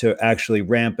years to actually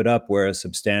ramp it up where a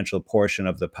substantial portion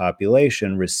of the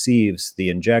population receives the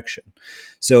injection.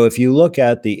 So if you look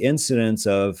at the incidence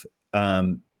of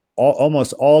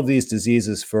almost all of these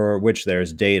diseases for which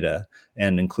there's data,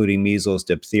 and including measles,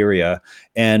 diphtheria,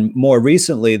 and more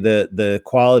recently, the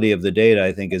quality of the data,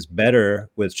 I think, is better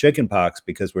with chickenpox,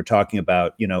 because we're talking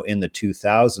about, in the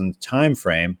 2000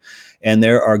 timeframe, and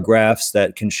there are graphs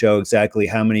that can show exactly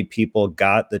how many people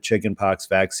got the chickenpox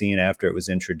vaccine after it was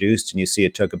introduced, and you see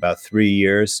it took about 3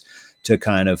 years to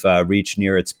kind of reach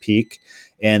near its peak.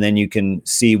 And then you can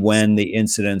see when the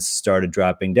incidence started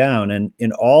dropping down. And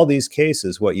in all these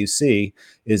cases, what you see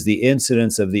is the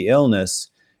incidence of the illness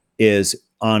is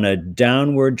on a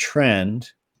downward trend,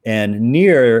 and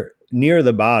near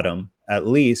the bottom, at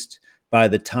least by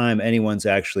the time anyone's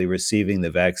actually receiving the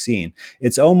vaccine.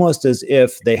 It's almost as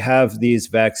if they have these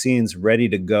vaccines ready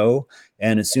to go,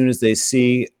 and as soon as they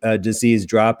see a disease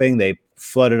dropping, they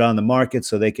flood it on the market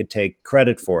so they could take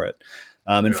credit for it.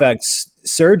 In fact,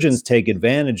 surgeons take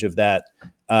advantage of that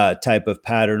type of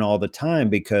pattern all the time,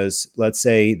 because let's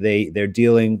say they're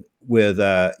dealing with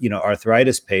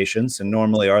arthritis patients, and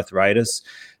normally arthritis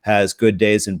has good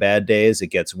days and bad days. It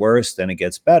gets worse, then it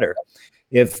gets better.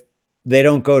 If they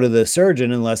don't go to the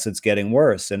surgeon unless it's getting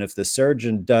worse, and if the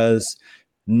surgeon does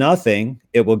nothing,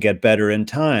 it will get better in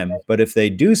time. But if they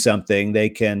do something, they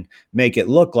can make it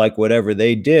look like whatever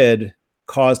they did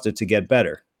caused it to get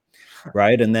better,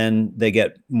 right? And then they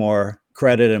get more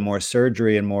credit and more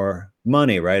surgery and more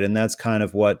money, right? And that's kind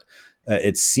of what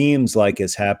it seems like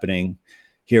is happening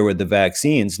here with the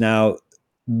vaccines. Now,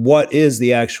 what is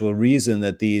the actual reason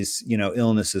that these,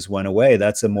 illnesses went away?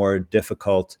 That's a more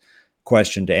difficult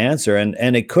question to answer.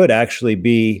 And it could actually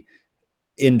be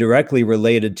indirectly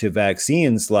related to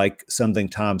vaccines, like something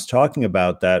Tom's talking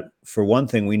about, that for one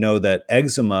thing, we know that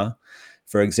eczema,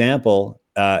 for example,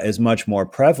 is much more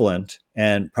prevalent,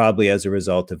 and probably as a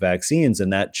result of vaccines,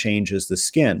 and that changes the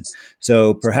skin.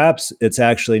 So perhaps it's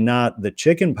actually not the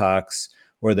chickenpox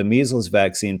or the measles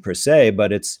vaccine per se,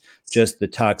 but it's just the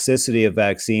toxicity of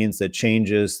vaccines that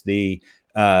changes the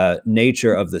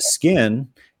nature of the skin,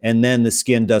 and then the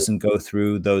skin doesn't go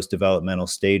through those developmental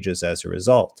stages as a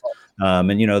result. And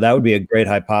that would be a great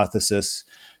hypothesis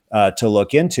to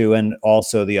look into. And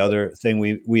also the other thing,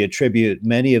 we attribute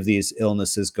many of these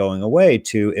illnesses going away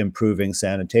to improving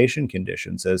sanitation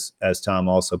conditions, as Tom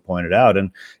also pointed out.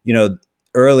 And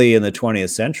early in the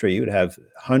 20th century, you'd have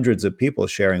hundreds of people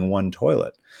sharing one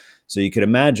toilet. So you could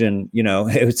imagine,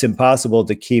 it's impossible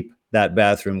to keep that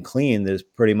bathroom clean. There's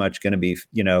pretty much going to be,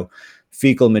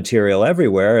 fecal material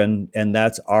everywhere, and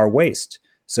that's our waste.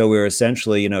 So we're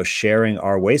essentially, sharing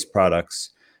our waste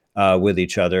products with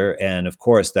each other. And of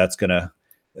course, that's going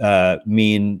to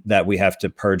mean that we have to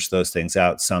purge those things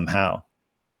out somehow.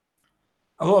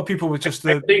 A lot of people would just...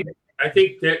 I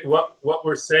think that what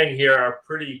we're saying here are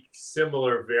pretty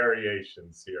similar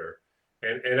variations here,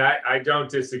 and I don't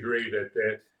disagree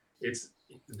that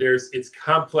it's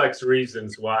complex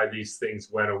reasons why these things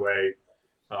went away.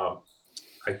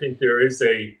 I think there is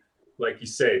like you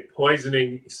say,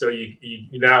 poisoning, so you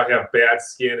now have bad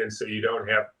skin, and so you don't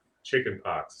have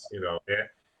chickenpox,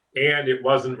 and it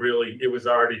wasn't really, it was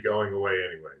already going away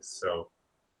anyways. So.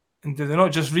 And do they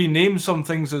not just rename some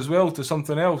things as well to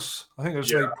something else? I think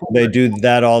there's they do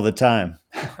that all the time.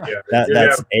 Yeah, they did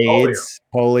That's have AIDS,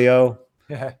 polio.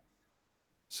 Yeah.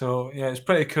 So yeah, it's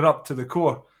pretty corrupt to the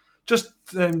core. Just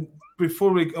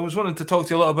before I was wanting to talk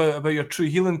to you a little bit about your True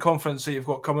Healing conference that you've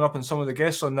got coming up and some of the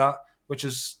guests on that, which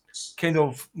is kind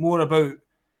of more about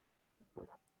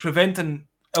preventing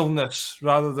illness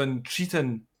rather than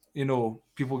treating,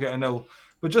 people getting ill.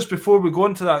 But just before we go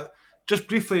into that, just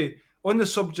briefly on the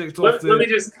subject of Let me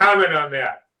just comment on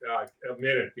that a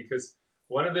minute, because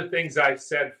one of the things I've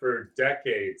said for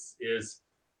decades is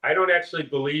I don't actually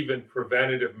believe in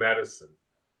preventative medicine.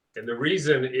 And the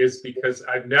reason is because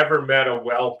I've never met a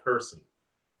well person.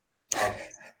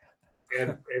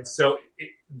 And so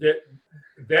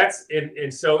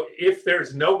so if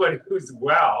there's nobody who's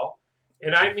well,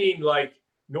 and I mean like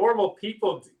normal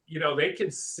people, they can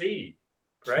see,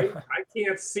 right? I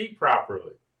can't see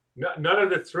properly. None of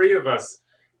the three of us,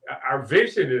 our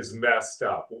vision is messed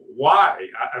up. Why?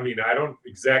 I mean, I don't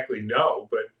exactly know,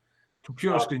 but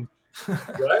computer screen.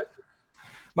 What?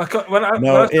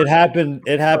 It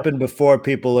happened before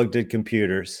people looked at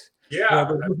computers. Yeah,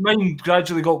 but mine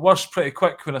gradually got worse pretty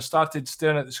quick when I started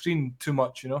staring at the screen too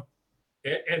much,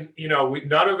 And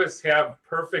none of us have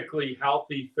perfectly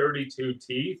healthy 32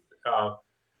 teeth, on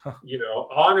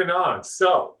and on.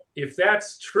 So if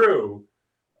that's true,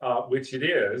 which it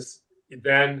is,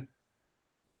 then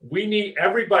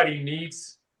everybody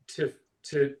needs to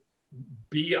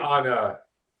be on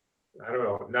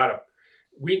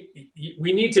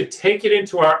we need to take it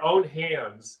into our own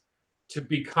hands to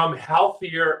become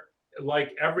healthier,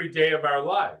 like every day of our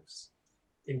lives,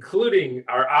 including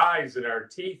our eyes and our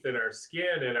teeth and our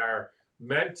skin and our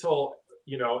mental,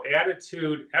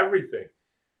 attitude, everything.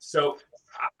 So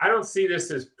I don't see this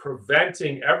as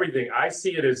preventing everything. I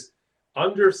see it as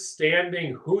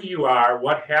understanding who you are,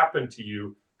 what happened to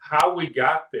you, how we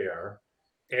got there,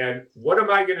 and what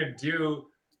am I going to do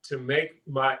to make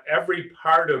my every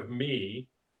part of me,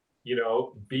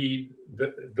 be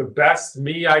the best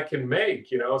me I can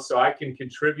make, so I can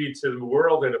contribute to the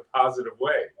world in a positive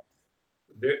way.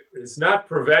 It's not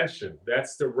prevention.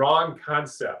 That's the wrong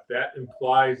concept. That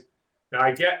implies. Now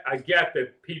I get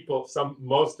that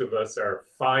most of us are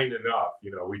fine enough.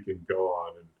 We can go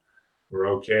on and we're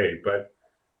okay. But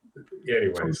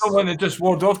anyways, so when it just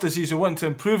ward off disease, we want to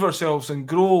improve ourselves and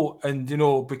grow and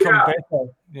become better.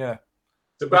 Yeah,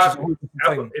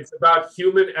 it's about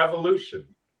human evolution.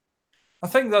 I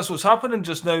think that's what's happening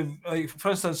just now. Like, for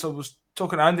instance, I was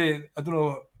talking to Andy. I don't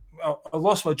know. I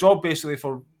lost my job basically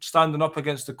for standing up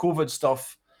against the COVID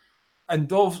stuff.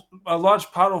 And a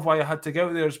large part of why I had to get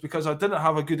out there is because I didn't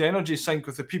have a good energy sync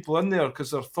with the people in there because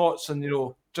their thoughts and,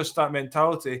 just that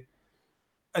mentality.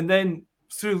 And then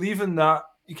through leaving that,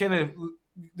 the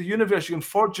universe, you can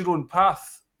forge your own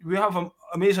path. We have an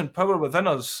amazing power within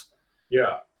us.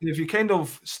 Yeah. And if you kind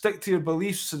of stick to your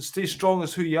beliefs and stay strong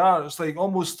as who you are, it's like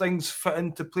almost things fit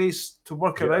into place to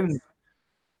work around.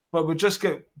 But we just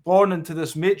get born into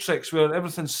this matrix where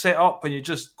everything's set up and you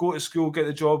just go to school, get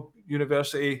the job,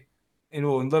 university,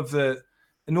 and live and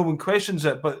no one questions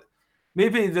it. But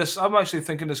maybe I'm actually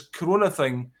thinking this Corona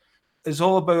thing is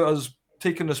all about us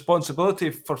taking responsibility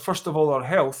for, first of all, our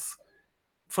health.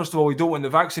 First of all, we don't want the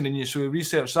vaccine in you, so we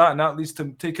research that, and that leads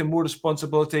to taking more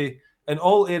responsibility in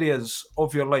all areas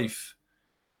of your life,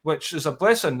 which is a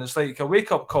blessing. It's like a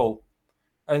wake-up call.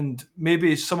 And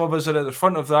maybe some of us are at the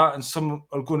front of that and some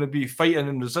are going to be fighting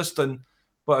and resisting.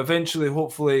 But eventually,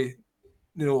 hopefully,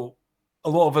 a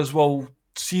lot of us will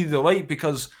see the light,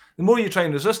 because the more you try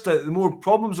and resist it, the more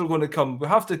problems are going to come. We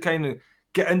have to kind of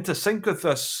get into sync with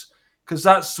this, because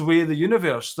that's the way of the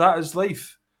universe. That is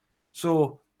life.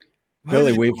 So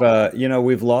really,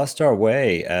 we've lost our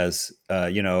way as,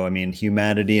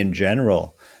 humanity in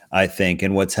general, I think.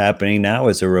 And what's happening now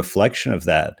is a reflection of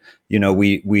that.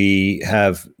 We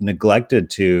have neglected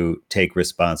to take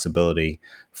responsibility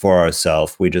for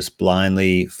ourselves. We just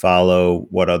blindly follow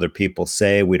what other people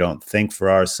say. We don't think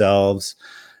for ourselves,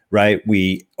 right?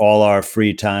 All our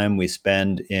free time we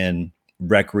spend in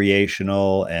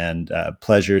recreational and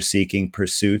pleasure-seeking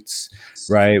pursuits,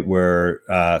 right? We're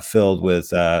filled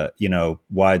with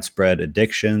widespread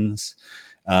addictions.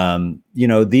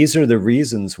 These are the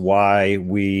reasons why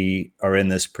we are in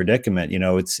this predicament.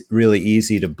 It's really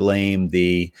easy to blame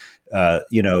the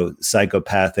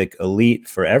psychopathic elite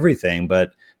for everything,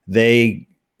 but they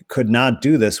could not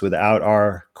do this without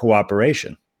our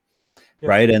cooperation.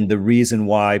 Right. And the reason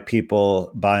why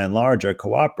people, by and large, are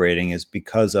cooperating is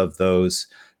because of those,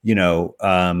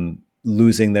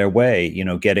 losing their way,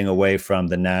 getting away from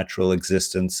the natural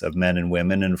existence of men and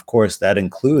women. And of course, that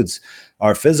includes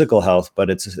our physical health, but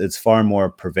it's far more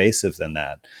pervasive than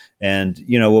that. And,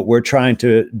 what we're trying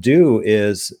to do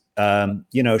is,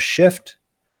 shift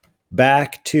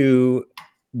back to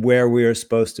where we are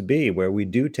supposed to be, where we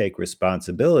do take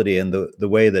responsibility. And the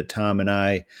way that Tom and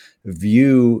I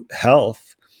view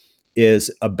health is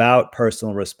about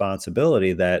personal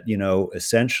responsibility, that,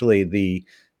 essentially the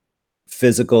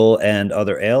physical and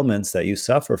other ailments that you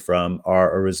suffer from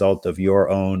are a result of your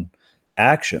own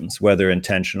actions, whether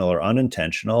intentional or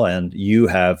unintentional, and you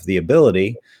have the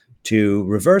ability to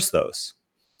reverse those,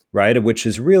 right? Which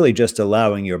is really just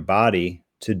allowing your body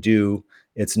to do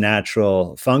its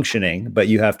natural functioning, but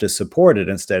you have to support it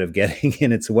instead of getting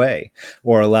in its way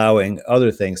or allowing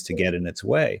other things to get in its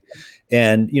way.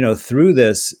 And, through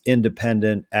this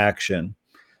independent action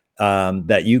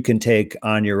that you can take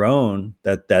on your own,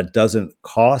 that doesn't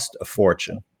cost a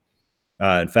fortune.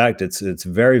 In fact, it's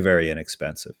very, very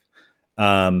inexpensive.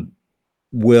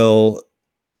 Will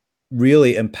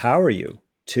really empower you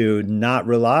to not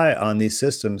rely on these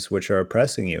systems which are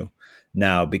oppressing you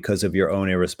now because of your own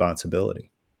irresponsibility.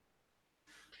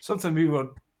 Something we were.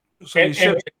 And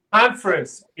the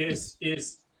conference is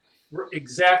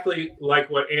exactly like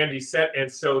what Andy said. And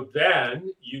so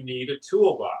then you need a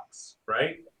toolbox,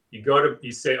 right?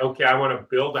 You say, okay, I want to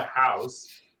build a house,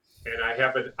 and I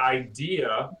have an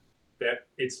idea that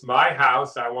it's my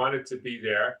house. I want it to be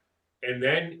there. And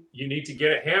then you need to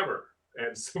get a hammer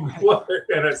and some wood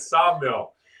and a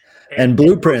sawmill. And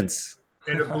blueprints.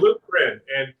 And a blueprint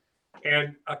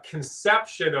and a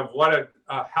conception of what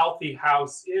a healthy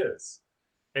house is.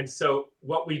 And so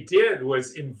what we did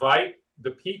was invite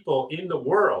the people in the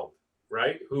world,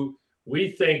 right, who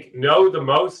we think know the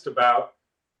most about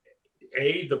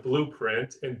A, the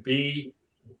blueprint, and B,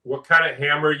 what kind of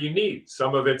hammer you need.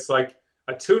 Some of it's like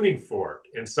a tuning fork,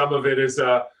 and some of it is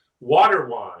a water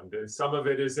wand, and some of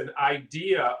it is an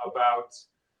idea about,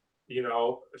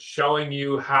 showing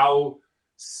you how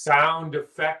sound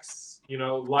affects,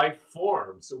 life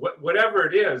forms. Whatever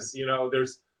it is,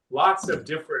 there's lots of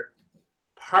different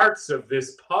parts of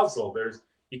this puzzle.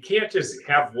 You can't just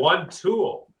have one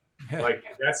tool. Like,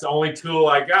 that's the only tool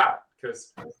I got,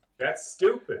 because that's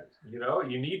stupid.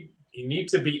 You need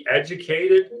to be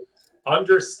educated,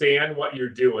 understand what you're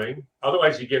doing.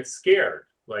 Otherwise you get scared.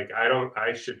 Like,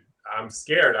 I'm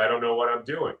scared. I don't know what I'm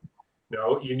doing.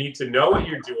 No, you need to know what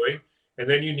you're doing. And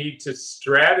then you need to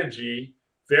strategy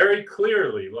very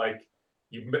clearly. Like,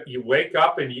 you wake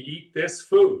up and you eat this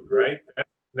food, right?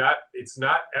 It's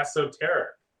not esoteric.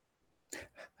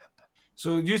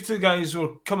 So you two guys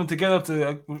were coming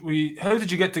together how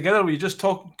did you get together? Were you just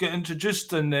get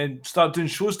introduced and then start doing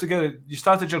shows together? You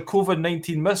started your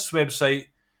COVID-19 Myths website,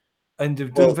 and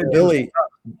you've done videos. Billy,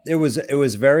 it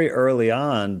was very early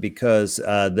on, because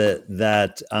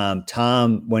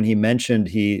Tom, when he mentioned,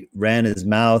 he ran his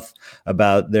mouth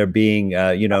about there being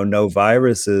no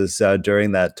viruses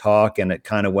during that talk, and it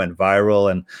kind of went viral,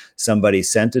 and somebody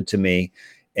sent it to me,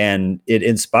 and it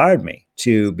inspired me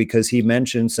because he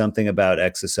mentioned something about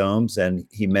exosomes, and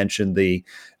he mentioned the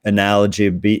analogy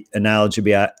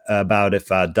about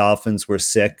if dolphins were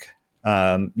sick.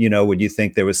 Would you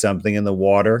think there was something in the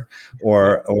water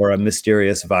or a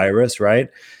mysterious virus, right?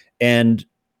 And,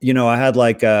 I had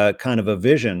like a kind of a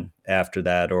vision after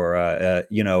that, or,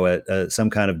 some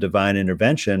kind of divine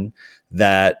intervention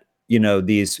that,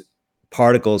 these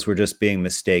particles were just being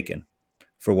mistaken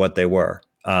for what they were.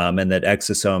 And that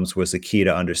exosomes was the key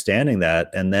to understanding that.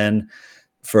 And then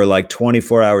for like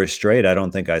 24 hours straight, I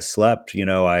don't think I slept.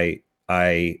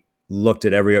 I looked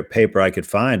at every paper I could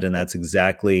find, and that's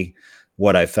exactly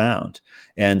what I found.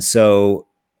 And so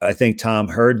I think Tom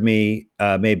heard me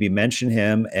maybe mention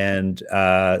him, and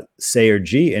Sayer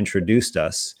G introduced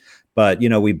us. But,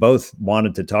 we both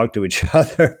wanted to talk to each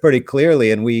other pretty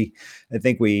clearly. And I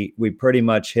think we pretty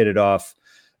much hit it off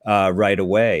right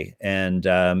away. And,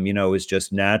 it was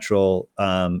just natural,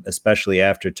 especially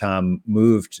after Tom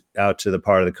moved out to the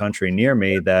part of the country near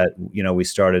me, that, we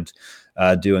started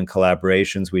doing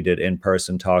collaborations. We did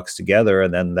in-person talks together,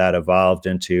 and then that evolved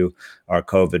into our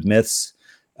COVID Myths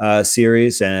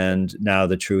series, and now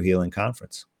the True Healing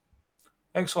Conference.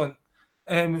 Excellent.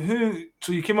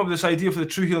 So you came up with this idea for the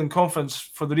True Healing Conference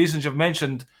for the reasons you've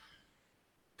mentioned.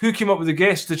 Who came up with the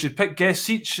guests? Did you pick guests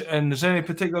each? And is there any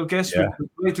particular guests would you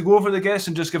like to go over the guests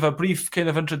and just give a brief kind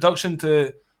of introduction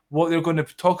to what they're going to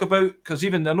talk about? Because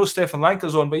even I know Stefan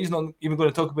Lanker's on, but he's not even going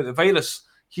to talk about the virus.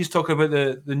 He's talking about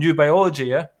the new biology,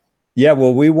 yeah? Yeah,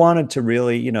 well, we wanted to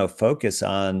really, focus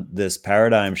on this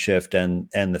paradigm shift and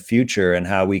the future, and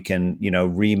how we can,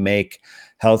 remake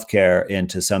healthcare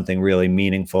into something really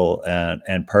meaningful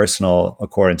and personal,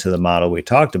 according to the model we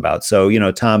talked about. So,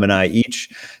 Tom and I each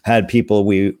had people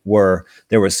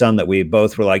there were some that we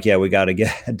both were like, yeah, we got to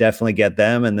definitely get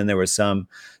them. And then there were some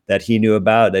that he knew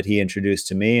about, that he introduced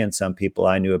to me, and some people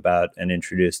I knew about and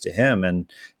introduced to him. And,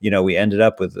 we ended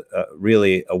up with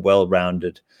really a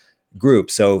well-rounded group.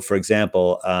 So, for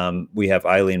example, we have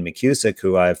Eileen McCusick,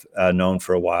 who I've known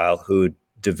for a while, who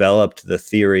developed the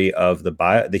theory of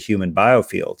the human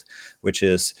biofield, which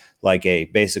is like a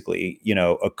basically,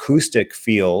 acoustic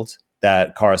field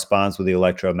that corresponds with the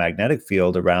electromagnetic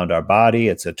field around our body.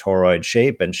 It's a toroid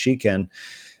shape, and she can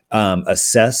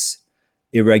assess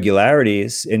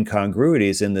irregularities,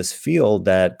 incongruities in this field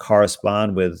that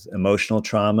correspond with emotional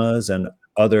traumas and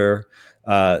other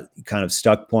kind of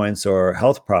stuck points or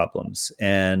health problems.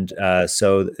 And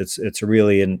so it's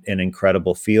really an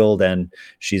incredible field. And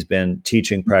she's been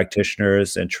teaching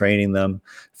practitioners and training them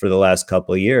for the last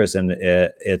couple of years. And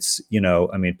it's,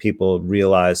 people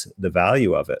realize the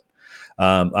value of it.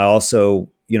 I also,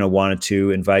 wanted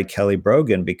to invite Kelly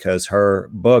Brogan because her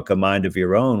book, A Mind of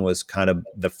Your Own, was kind of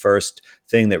the first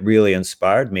thing that really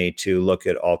inspired me to look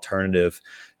at alternative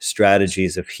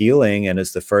strategies of healing. And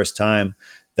it's the first time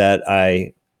that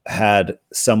I had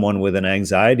someone with an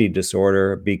anxiety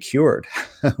disorder be cured.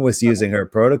 Was using her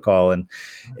protocol.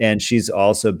 And she's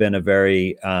also been a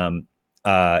very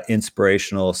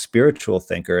inspirational spiritual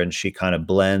thinker, and she kind of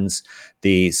blends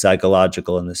the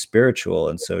psychological and the spiritual.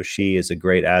 And so she is a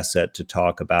great asset to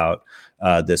talk about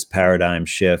this paradigm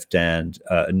shift and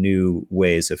new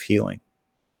ways of healing.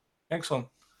 Excellent.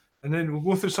 And then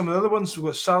we'll go through some of the other ones. We've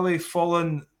got Sally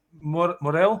Fallon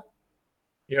Morell.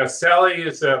 Yeah, Sally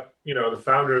is the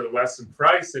founder of the Weston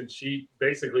Price, and she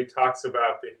basically talks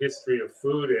about the history of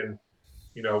food and,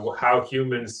 how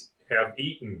humans have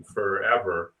eaten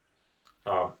forever.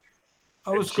 I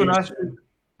was going to ask you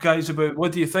guys about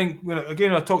what do you think?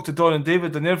 Again, I talked to Don and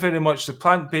David, and they're very much the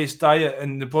plant-based diet,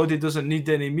 and the body doesn't need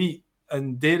any meat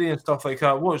and dairy and stuff like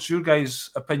that. What's your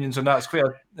guys' opinions on that? It's quite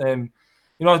I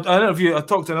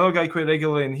talked to another guy quite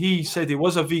regularly, and he said he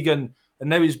was a vegan, and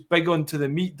now he's big onto the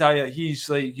meat diet. He's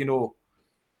like,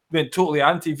 went totally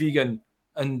anti-vegan,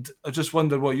 and I just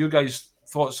wonder what your guys'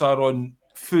 thoughts are on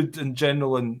food in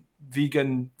general and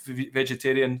vegan,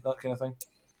 vegetarian, that kind of thing.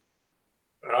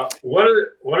 One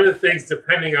of the things,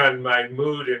 depending on my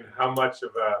mood and how much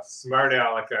of a smart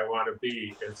aleck I want to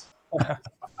be, is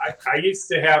I used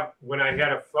to have, when I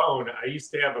had a phone, I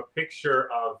used to have a picture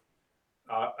of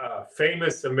a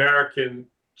famous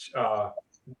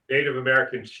Native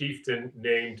American chieftain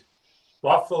named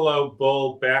Buffalo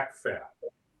Bull Backfat.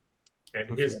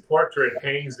 And his portrait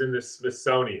hangs in the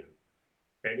Smithsonian.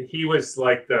 And he was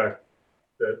like the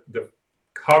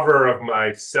cover of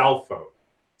my cell phone.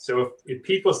 So if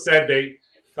people said they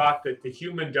thought that the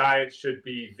human diet should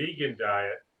be vegan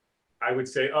diet, I would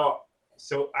say,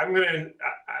 so I'm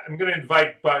gonna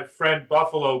invite my friend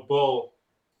Buffalo Bull.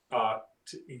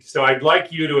 So I'd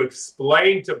like you to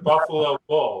explain to Buffalo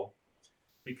Bull,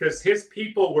 because his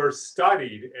people were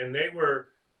studied and they were,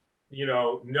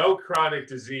 no chronic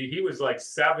disease. He was like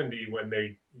 70 when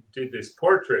they did this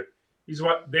portrait.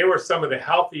 They were some of the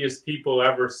healthiest people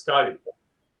ever studied.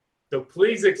 So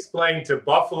please explain to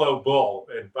Buffalo Bull,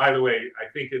 and by the way, I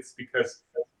think it's because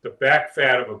the back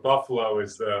fat of a buffalo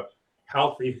is the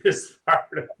healthiest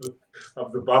part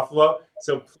of the buffalo.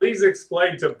 So please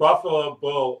explain to Buffalo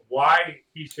Bull why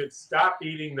he should stop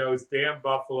eating those damn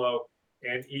buffalo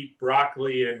and eat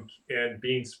broccoli and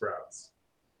bean sprouts.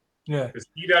 Yeah, because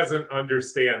he doesn't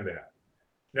understand that.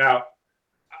 Now,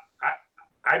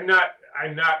 I'm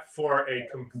not for a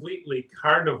completely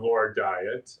carnivore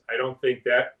diet. I don't think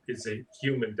that is a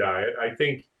human diet. I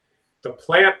think the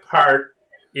plant part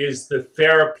is the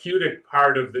therapeutic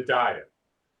part of the diet.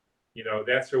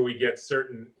 That's where we get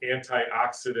certain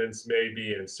antioxidants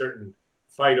maybe and certain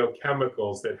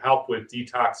phytochemicals that help with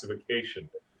detoxification.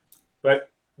 But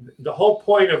the whole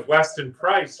point of Weston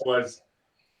Price was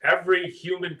every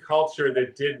human culture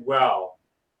that did well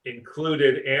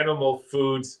included animal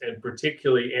foods and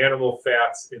particularly animal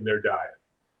fats in their diet.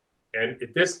 And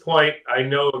at this point, I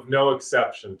know of no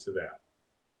exception to that.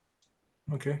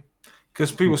 Okay.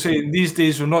 Because people say these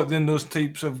days we're not in those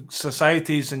types of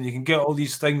societies and you can get all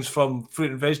these things from fruit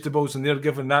and vegetables and they're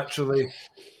given naturally.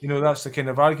 That's the kind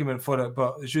of argument for it.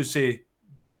 But as you say,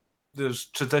 there's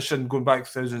tradition going back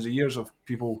thousands of years of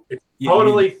people. It's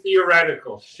totally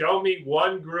theoretical. Show me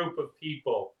one group of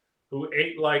people who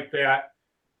ate like that.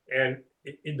 And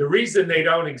the reason they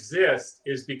don't exist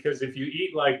is because if you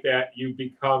eat like that, you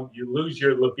lose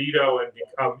your libido and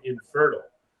become infertile.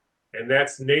 And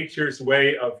that's nature's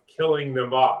way of killing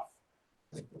them off.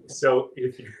 So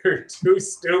if you're too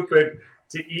stupid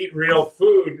to eat real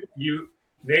food,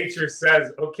 nature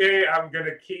says, okay, I'm going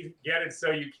to get it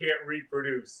so you can't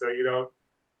reproduce, so you don't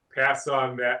pass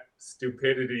on that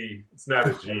stupidity. It's not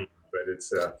a gene. but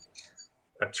it's a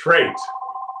trait.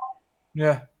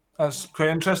 Yeah, that's quite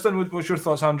interesting. What's your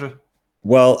thoughts, Andrew?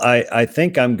 Well, I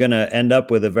think I'm going to end up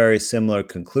with a very similar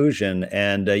conclusion.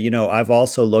 And, I've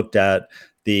also looked at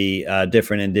the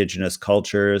different indigenous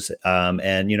cultures.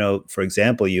 And, for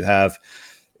example, you have,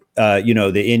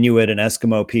 the Inuit and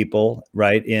Eskimo people,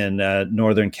 right, in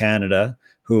northern Canada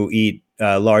who eat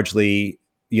largely,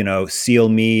 seal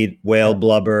meat, whale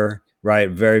blubber,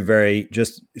 right, very, very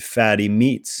just fatty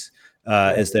meats.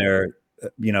 Is there,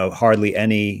 hardly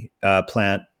any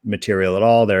plant material at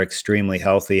all. They're extremely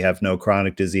healthy, have no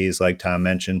chronic disease, like Tom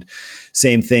mentioned.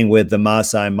 Same thing with the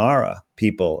Masai Mara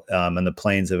people in the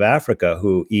plains of Africa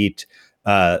who eat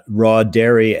raw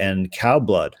dairy and cow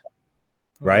blood,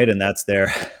 right? And that's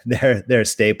their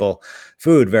staple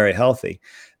food, very healthy.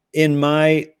 In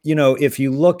my, if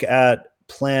you look at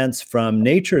plants from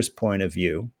nature's point of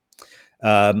view,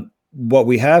 what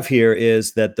we have here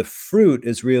is that the fruit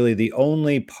is really the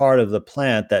only part of the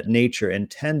plant that nature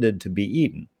intended to be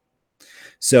eaten.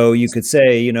 So you could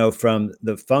say, from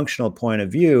the functional point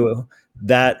of view,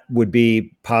 that would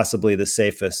be possibly the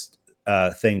safest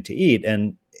thing to eat.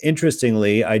 And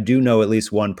interestingly, I do know at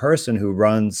least one person who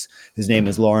runs, his name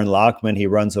is Lauren Lockman. He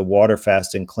runs a water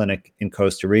fasting clinic in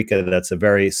Costa Rica. That's a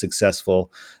very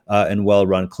successful and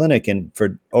well-run clinic. And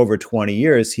for over 20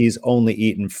 years, he's only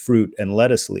eaten fruit and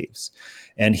lettuce leaves.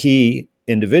 And he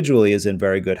individually is in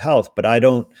very good health, but I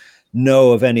don't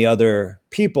know of any other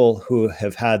people who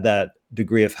have had that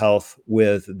degree of health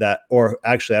with that, or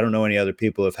actually, I don't know any other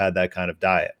people who have had that kind of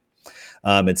diet.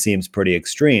 It seems pretty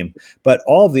extreme, but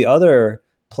all of the other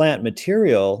plant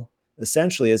material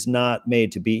essentially is not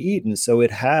made to be eaten. So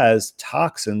it has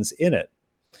toxins in it,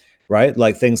 right?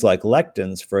 Like things like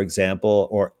lectins, for example,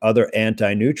 or other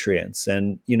anti-nutrients.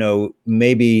 And,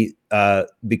 maybe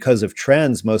because of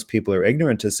trends, most people are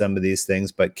ignorant to some of these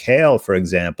things, but kale, for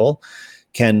example,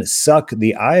 can suck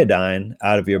the iodine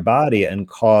out of your body and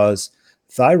cause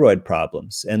thyroid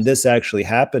problems. And this actually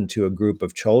happened to a group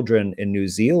of children in New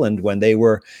Zealand when they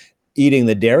were eating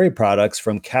the dairy products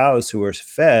from cows who were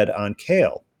fed on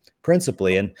kale,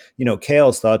 principally. And, kale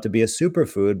is thought to be a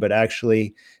superfood, but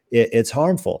actually it's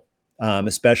harmful,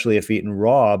 especially if eaten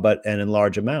raw, and in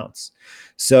large amounts.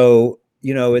 So,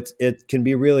 it can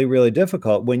be really, really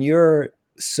difficult. When you're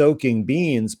soaking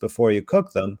beans before you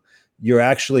cook them, you're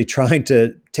actually trying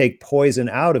to take poison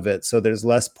out of it. So there's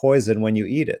less poison when you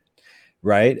eat it.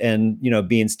 Right. And,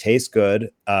 beans taste good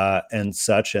and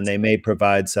such, and they may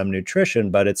provide some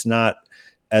nutrition, but it's not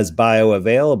as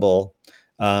bioavailable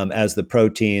as the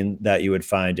protein that you would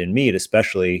find in meat,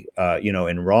 especially,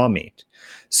 in raw meat.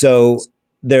 So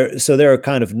there are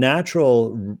kind of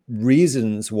natural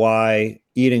reasons why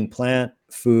eating plant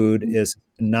food is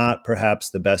not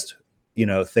perhaps the best,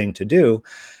 thing to do.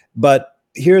 But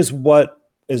here's what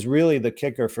is really the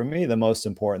kicker for me. The most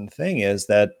important thing is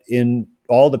that in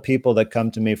all the people that come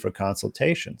to me for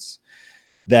consultations,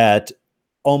 that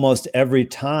almost every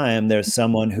time there's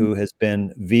someone who has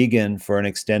been vegan for an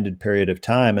extended period of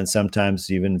time, and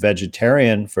sometimes even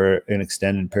vegetarian for an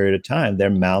extended period of time, they're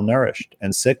malnourished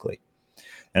and sickly.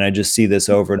 And I just see this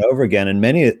over and over again. And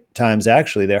many times,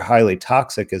 actually, they're highly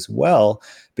toxic as well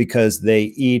because they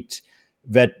eat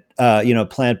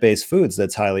plant-based foods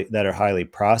that are highly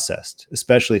processed,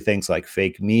 especially things like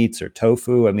fake meats or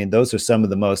tofu. I mean, those are some of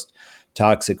the most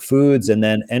toxic foods. And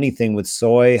then anything with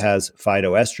soy has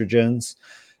phytoestrogens,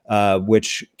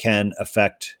 which can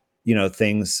affect,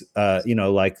 things,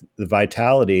 like the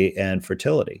vitality and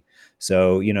fertility.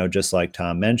 So, just like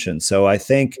Tom mentioned. So I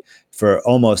think for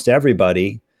almost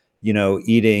everybody,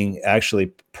 eating actually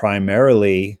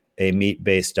primarily a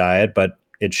meat-based diet, but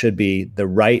it should be the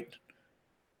right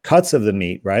cuts of the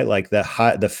meat, right? Like the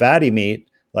fatty meat,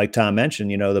 like Tom mentioned,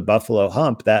 the buffalo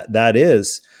hump, that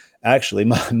is actually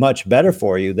much better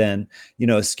for you than,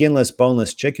 skinless,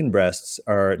 boneless chicken breasts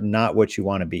are not what you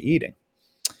want to be eating,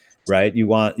 right? You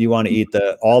want to eat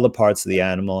all the parts of the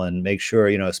animal and make sure,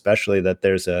 especially that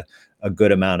there's a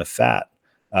good amount of fat,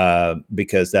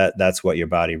 because that's what your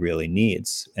body really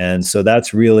needs. And so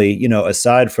that's really,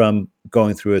 aside from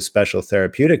going through a special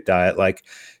therapeutic diet, like,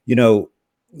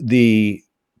 the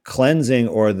cleansing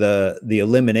or the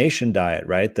elimination diet,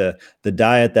 right? The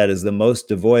diet that is the most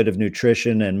devoid of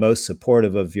nutrition and most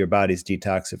supportive of your body's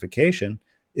detoxification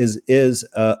is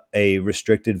a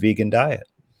restricted vegan diet,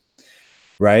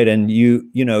 right? And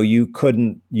you'd be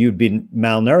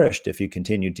malnourished if you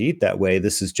continued to eat that way.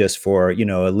 This is just for,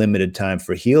 a limited time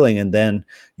for healing. And then,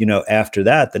 after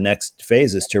that, the next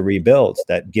phase is to rebuild,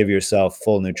 that give yourself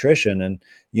full nutrition. And,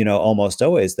 almost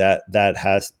always that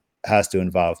has to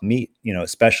involve meat,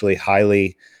 especially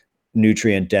highly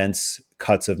nutrient dense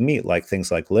cuts of meat, like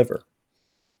things like liver.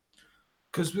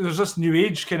 Because there's this new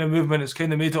age kind of movement. It's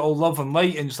kind of made it all love and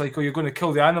light, and it's like, oh, you're going to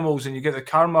kill the animals and you get the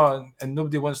karma, and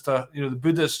nobody wants to, the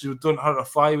Buddhists, you don't hurt a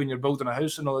fly when you're building a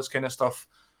house and all this kind of stuff.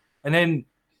 And then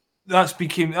that's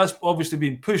obviously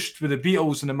been pushed with the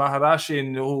Beatles and the Maharishi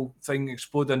and the whole thing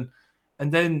exploding. And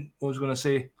then what was I going to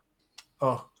say?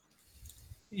 Oh,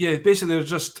 yeah, basically they're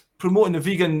just promoting the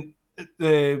vegan.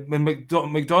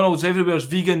 McDonald's everywhere's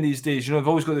vegan these days. They've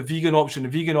always got the vegan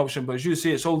option, but as you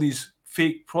say, it's all these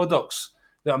fake products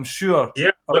that I'm sure. Yeah,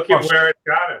 look at where it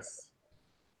got us.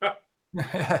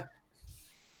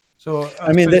 So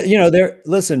I mean,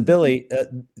 listen, Billy,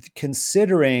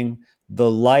 considering the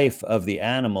life of the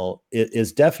animal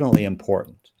is definitely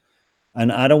important.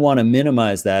 And I don't want to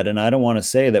minimize that. And I don't want to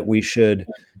say that we should,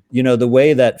 the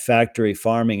way that factory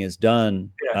farming is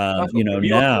done,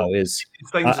 now is,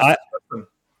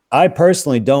 I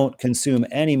personally don't consume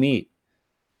any meat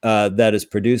that is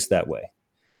produced that way.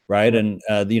 Right. And,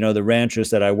 the ranchers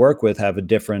that I work with have a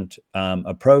different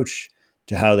approach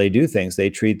to how they do things. They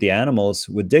treat the animals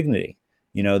with dignity.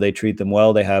 They treat them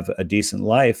well. They have a decent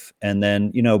life. And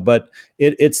then, but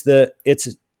it's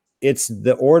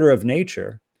the order of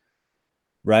nature,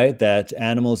 right? That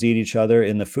animals eat each other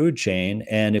in the food chain.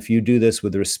 And if you do this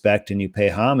with respect and you pay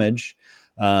homage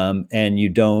and you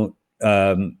don't,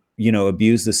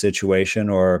 abuse the situation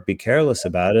or be careless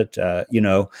about it,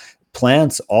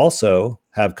 plants also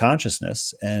have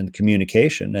consciousness and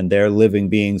communication, and they're living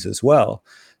beings as well.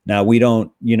 Now, we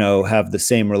don't, have the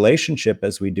same relationship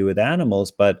as we do with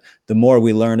animals, but the more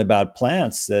we learn about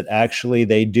plants, that actually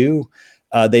they do,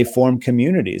 they form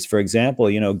communities. For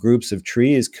example, groups of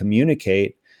trees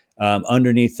communicate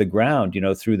underneath the ground,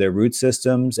 through their root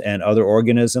systems and other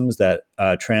organisms that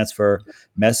transfer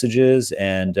messages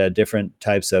and different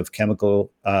types of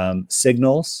chemical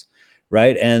signals.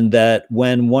 Right. And that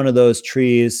when one of those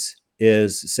trees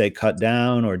is, say, cut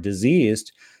down or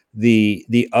diseased,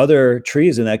 the other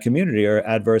trees in that community are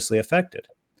adversely affected.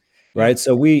 Right.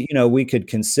 So we could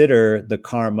consider the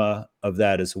karma of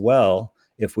that as well,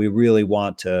 if we really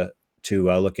want to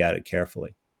look at it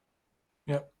carefully.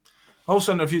 Yeah. I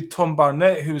also interviewed Tom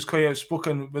Barnett, who was quite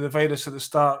outspoken with the virus at the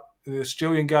start, the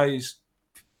Australian guys.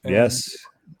 Yes.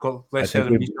 I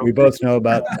think we both know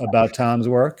about Tom's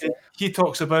work. He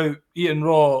talks about eating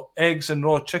raw eggs and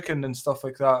raw chicken and stuff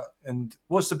like that. And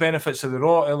what's the benefits of the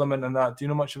raw element in that? Do you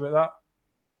know much about that?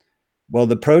 Well,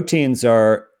 the proteins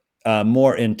are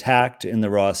more intact in the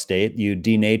raw state. You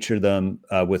denature them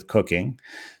with cooking.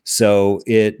 So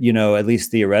it, at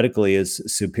least theoretically, is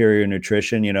superior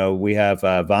nutrition. We have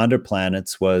Von der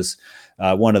Planitz was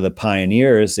one of the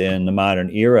pioneers in the modern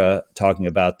era, talking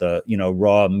about the,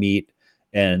 raw meat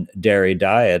and dairy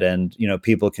diet, and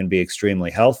people can be extremely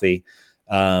healthy.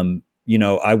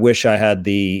 I wish I had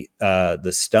the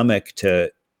stomach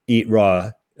to eat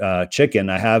raw chicken.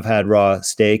 I have had raw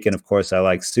steak, and of course I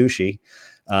like sushi.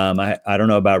 I don't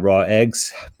know about raw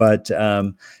eggs, but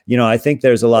I think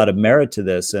there's a lot of merit to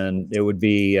this, and it would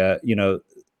be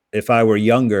if I were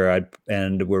younger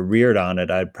and were reared on it,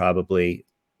 I'd probably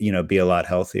be a lot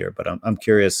healthier. But I'm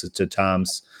curious to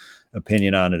Tom's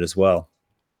opinion on it as well.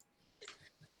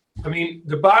 I mean,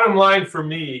 the bottom line for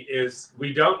me is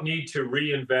we don't need to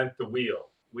reinvent the wheel.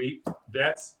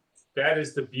 That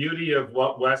is the beauty of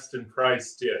what Weston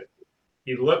Price did.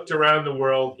 He looked around the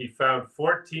world. He found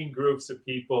 14 groups of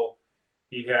people.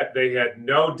 They had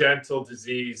no dental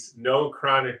disease, no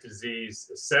chronic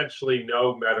disease, essentially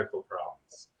no medical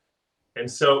problems. And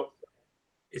so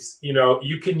it's,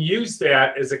 you can use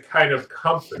that as a kind of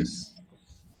compass.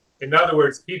 In other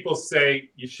words, people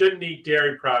say you shouldn't eat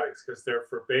dairy products because they're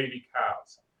for baby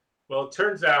cows. Well, it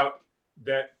turns out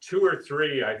that 2 or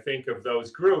 3, I think, of those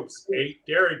groups ate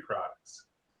dairy products.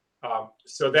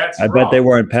 So that's I bet they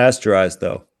weren't pasteurized,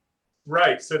 though.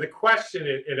 Right. So the question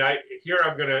is, and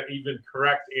I'm going to even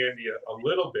correct Andy a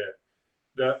little bit.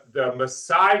 The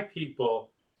Maasai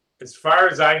people, as far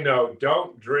as I know,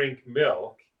 don't drink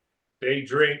milk. They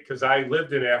drink, because I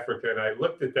lived in Africa and I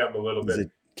looked at them a little bit.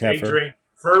 They drink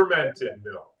fermented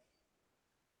milk.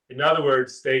 In other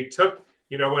words, they took,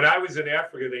 when I was in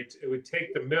Africa, they would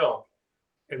take the milk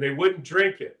and they wouldn't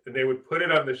drink it, and they would put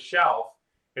it on the shelf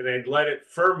and they'd let it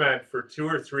ferment for 2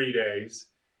 or 3 days,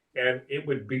 and it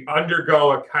would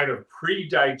undergo a kind of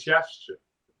pre-digestion.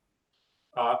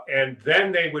 And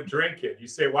then they would drink it. You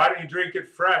say, why don't you drink it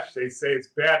fresh? They say it's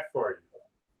bad for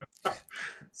you.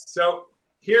 So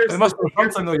here's what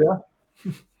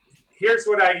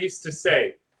I used to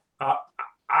say.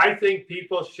 I think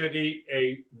people should eat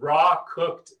a raw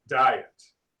cooked diet.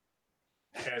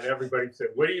 And everybody said,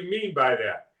 what do you mean by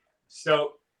that?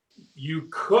 So you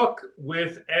cook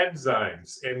with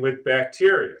enzymes and with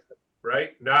bacteria,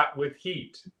 right? Not with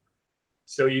heat.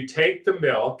 So you take the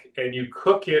milk and you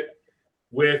cook it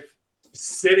with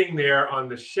sitting there on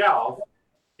the shelf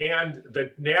and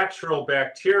the natural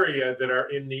bacteria that are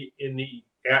in the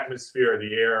atmosphere,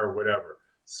 the air, or whatever,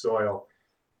 soil.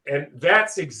 And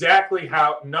that's exactly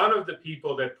how none of the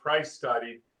people that Price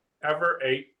studied ever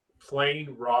ate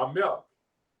plain raw milk.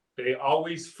 They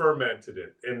always fermented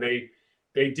it, and they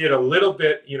did a little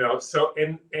bit, so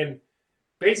and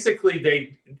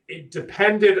basically it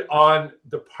depended on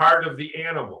the part of the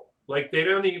animal. Like they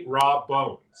don't eat raw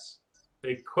bones.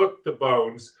 They cook the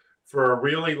bones for a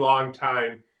really long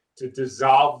time to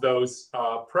dissolve those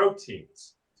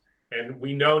proteins. And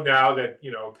we know now that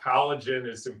collagen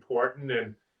is important,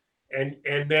 and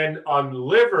then on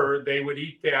liver they would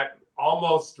eat that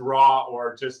almost raw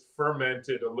or just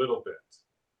fermented a little bit.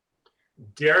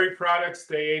 Dairy products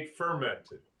they ate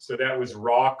fermented, so that was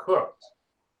raw cooked,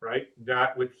 right?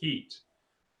 Not with heat.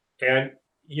 And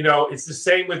it's the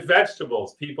same with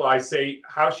vegetables. People, I say,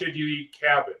 how should you eat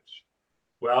cabbage?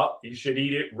 Well, you should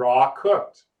eat it raw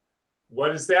cooked.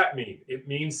 What does that mean? It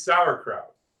means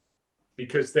sauerkraut,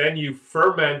 because then you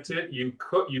ferment it, you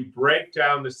break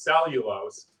down the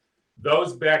cellulose,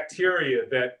 those bacteria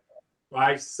that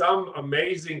by some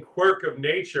amazing quirk of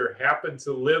nature happen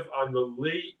to live on the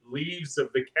leaves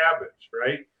of the cabbage,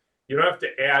 right? You don't have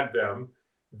to add them.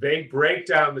 They break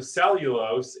down the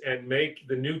cellulose and make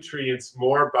the nutrients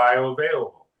more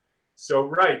bioavailable. So,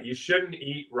 right, you shouldn't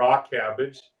eat raw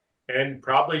cabbage and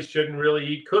probably shouldn't really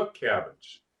eat cooked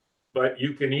cabbage, but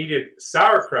you can eat it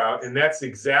sauerkraut, and that's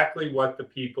exactly what the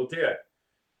people did.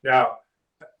 Now,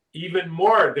 even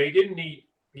more, they didn't eat,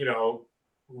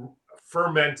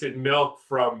 fermented milk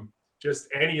from just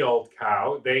any old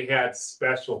cow. They had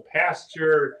special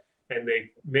pasture, and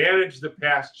they managed the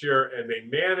pasture, and they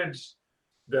managed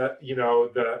the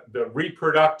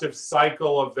reproductive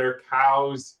cycle of their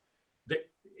cows.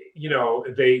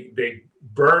 They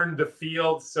burned the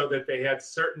fields so that they had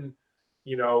certain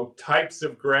types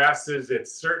of grasses at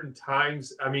certain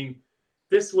times. I mean,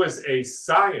 this was a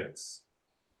science,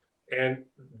 and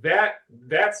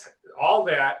that's all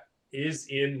that is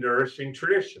in Nourishing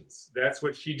Traditions. That's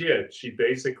what she did. She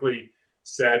basically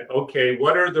said, okay,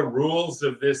 what are the rules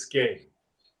of this game?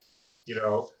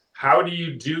 How do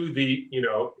you do the,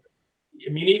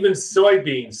 even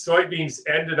soybeans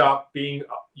ended up being,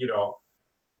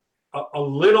 a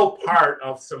little part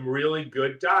of some really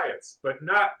good diets, but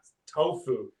not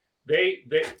tofu. They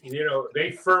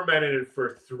fermented it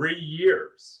for 3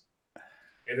 years,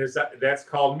 and that's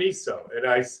called miso. And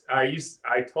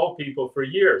I told people for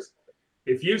years,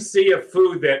 if you see a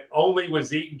food that only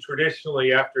was eaten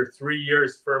traditionally after 3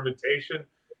 years fermentation,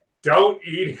 don't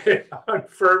eat it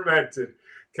unfermented,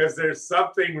 because there's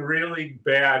something really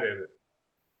bad in it.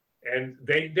 And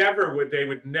they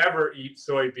would never eat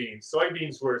soybeans.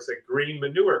 Soybeans were a green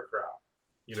manure crop.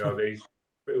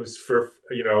 It was for,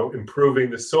 improving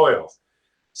the soils.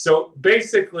 So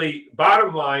basically,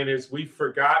 bottom line is we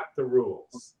forgot the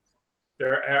rules.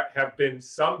 There have been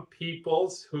some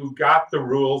peoples who got the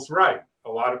rules right. A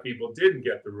lot of people didn't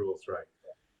get the rules right.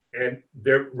 And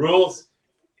their rules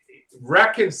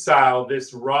reconcile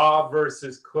this raw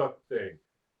versus cooked thing.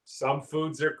 Some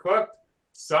foods are cooked,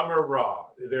 some are raw.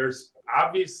 There's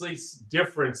obviously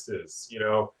differences,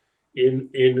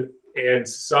 and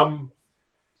some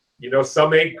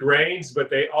ate grains,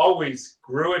 but they always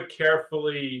grew it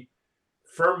carefully,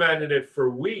 fermented it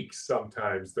for weeks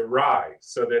sometimes, the rye,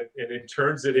 and it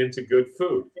turns it into good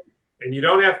food. And you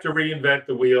don't have to reinvent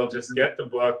the wheel. Just get the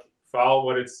book, follow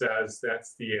what it says.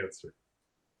 That's the answer.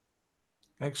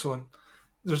 Excellent.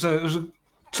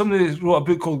 Somebody wrote a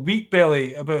book called Wheat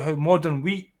Belly about how modern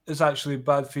wheat is actually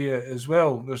bad for you as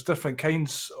well. There's different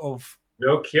kinds of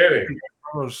no kidding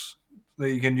colors that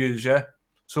you can use, yeah.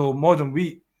 So modern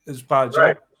wheat is bad,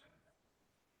 right?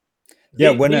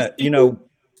 Yeah,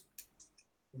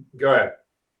 Go ahead.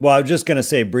 Well, I was just going to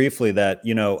say briefly that,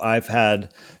 I've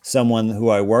had someone who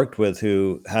I worked with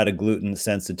who had a gluten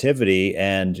sensitivity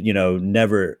and,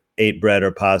 never ate bread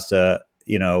or pasta,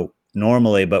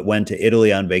 normally, but went to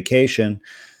Italy on vacation,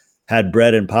 had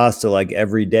bread and pasta like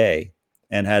every day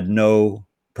and had no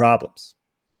problems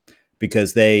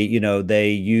because they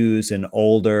use an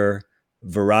older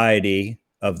variety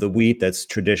of the wheat that's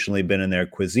traditionally been in their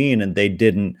cuisine, and they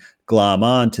didn't glom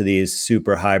on to these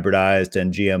super hybridized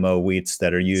and GMO wheats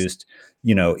that are used,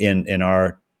 in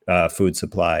our food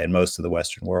supply in most of the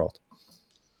Western world.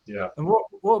 Yeah. And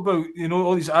what about,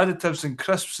 all these additives and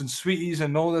crisps and sweeties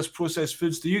and all this processed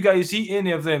foods? Do you guys eat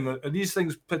any of them? Are these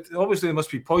things, obviously they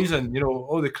must be poison,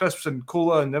 all the crisps and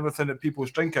cola and everything that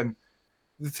people's drinking.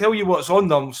 They tell you what's on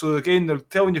them. So again, they're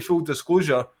telling you full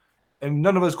disclosure, and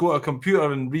none of us go to a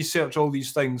computer and research all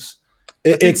these things.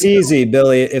 It's easy,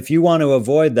 Billy. If you want to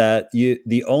avoid that,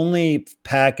 the only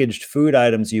packaged food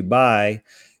items you buy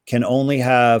can only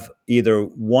have either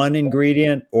one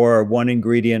ingredient or one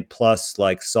ingredient plus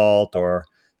like salt or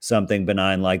something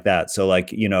benign like that. So like,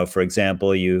 for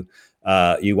example, you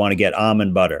want to get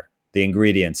almond butter. The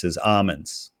ingredients is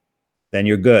almonds. Then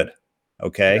you're good.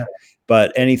 Okay. Yeah.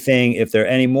 But anything, if there are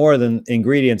any more than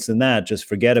ingredients than that, just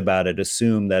forget about it.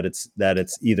 Assume that it's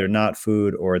either not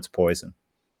food or it's poison.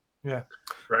 Yeah.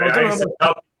 Right. I used to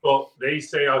tell people, they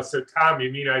say, "Oh, so Tom,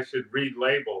 you mean I should read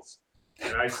labels?"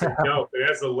 And I said, "No, if it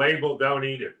has a label, don't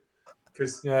eat it."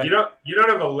 Because you don't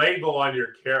have a label on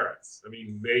your carrots. I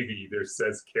mean, maybe there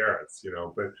says carrots,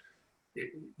 but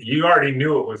you already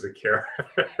knew it was a carrot.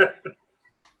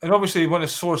 And obviously you want to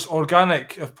source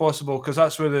organic if possible, because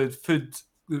that's where the food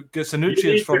gets the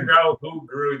nutrients from. You need to know who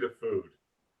grew the food.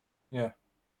 Yeah.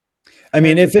 I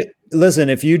mean,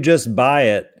 if you just buy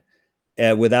it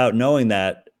without knowing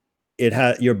that,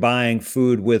 you're buying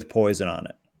food with poison on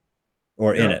it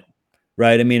or in it,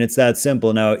 right? I mean, it's that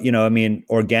simple. Now, I mean,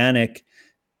 organic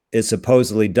is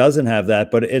supposedly doesn't have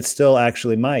that, but it still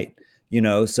actually might,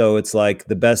 so it's like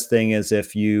the best thing is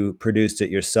if you produced it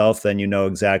yourself, then you know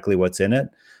exactly what's in it.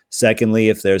 Secondly,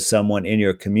 if there's someone in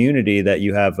your community that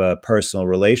you have a personal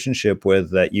relationship with,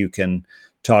 that you can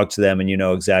talk to them and you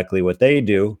know exactly what they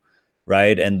do,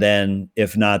 right? And then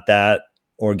if not that,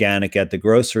 organic at the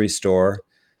grocery store,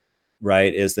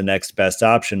 right, is the next best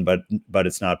option, but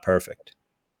it's not perfect.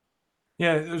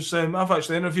 Yeah, I've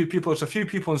actually interviewed people. There's a few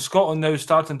people in Scotland now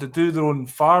starting to do their own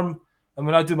farm. And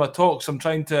when I do my talks, I'm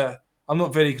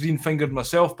not very green-fingered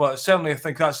myself, but certainly I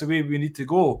think that's the way we need to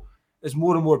go, is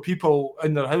more and more people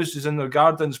in their houses, in their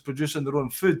gardens, producing their own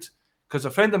food. Because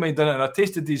a friend of mine did it, and I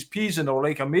tasted these peas, and they were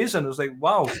like amazing. It was like,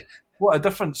 wow, what a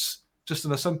difference just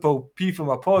in a simple pea from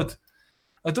a pod.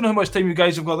 I don't know how much time you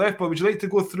guys have got left, but would you like to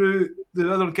go through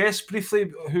the other guests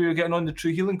briefly who are getting on the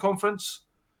True Healing Conference?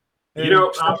 Billy,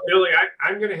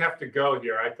 I'm going to have to go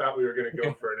here. I thought we were going to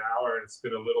go for an hour, and it's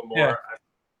been a little more. Yeah.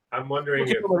 I'm wondering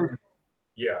if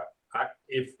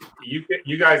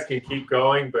you guys can keep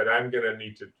going, but I'm going to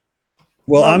need to.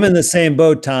 Well, I'm in the same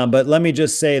boat, Tom, but let me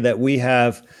just say that we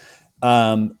have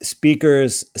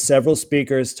several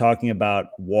speakers talking about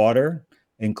water,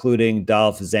 including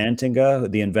Dolph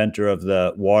Zantinga, the inventor of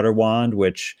the water wand,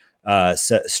 which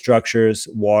structures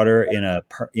water in a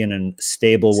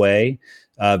stable way.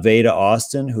 Veda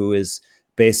Austin, who is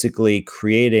basically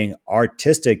creating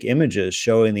artistic images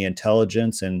showing the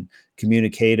intelligence and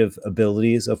communicative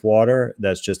abilities of water.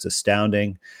 That's just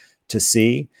astounding to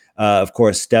see. Of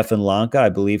course, Stefan Lanka, I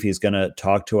believe he's going to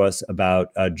talk to us about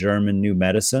German New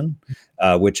Medicine,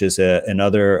 which is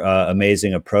another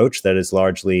amazing approach that is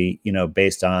largely,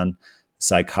 based on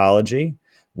psychology.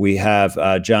 We have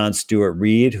John Stewart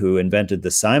Reed, who invented the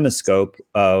cymoscope,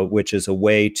 which is a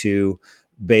way to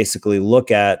basically look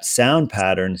at sound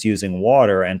patterns using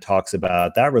water, and talks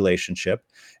about that relationship.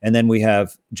 And then we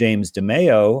have James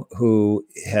DeMeo, who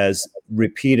has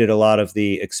repeated a lot of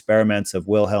the experiments of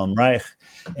Wilhelm Reich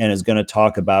and is going to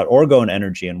talk about orgone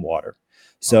energy in water.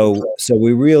 So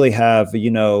we really have,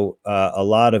 a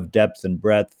lot of depth and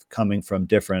breadth coming from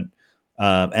different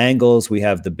angles. We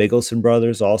have the Bigelsen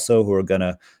brothers also, who are going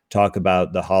to talk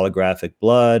about the holographic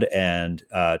blood and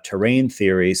terrain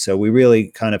theory. So we really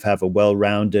kind of have a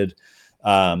well-rounded,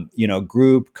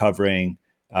 group covering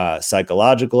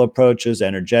psychological approaches,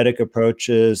 energetic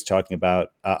approaches, talking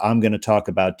about, I'm going to talk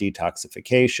about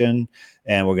detoxification,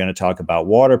 and we're going to talk about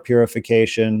water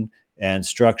purification and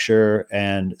structure.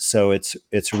 And so it's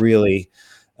really,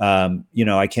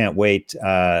 I can't wait.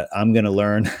 I'm going to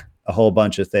learn a whole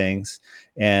bunch of things.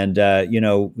 And,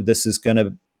 this is going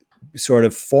to sort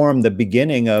of form the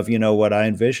beginning of, what I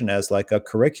envision as like a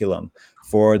curriculum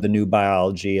for the new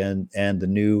biology and the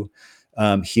new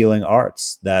healing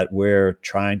arts that we're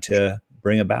trying to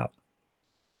bring about.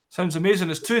 Sounds amazing.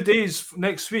 It's 2 days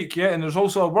next week, yeah, and there's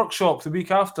also a workshop the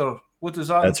week after. What does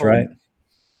that That's involve? right.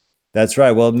 That's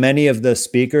right. Well, many of the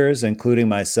speakers, including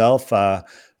myself, we're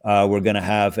going to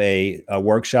have a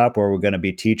workshop where we're going to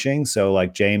be teaching. So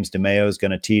like James DeMeo is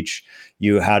going to teach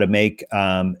you how to make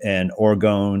an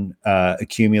orgone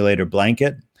accumulator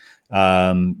blanket.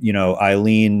 Eileen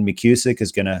McCusick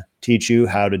is going to teach you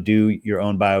how to do your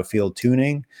own biofield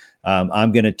tuning.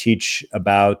 I'm going to teach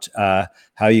about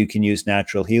how you can use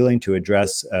natural healing to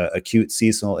address acute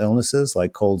seasonal illnesses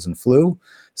like colds and flu.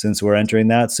 since we're entering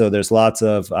that. So there's lots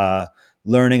of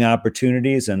learning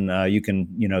opportunities, and you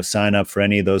can sign up for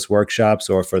any of those workshops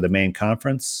or for the main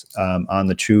conference on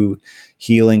the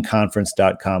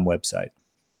truehealingconference.com website.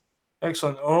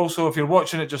 Excellent. Also, if you're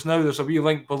watching it just now, there's a wee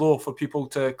link below for people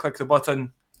to click the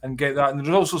button and get that. And there's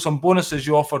also some bonuses.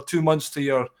 You offer 2 months to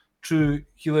your True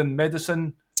Healing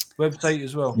Medicine website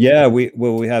as well. Yeah, we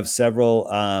have several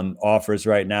offers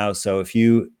right now. So if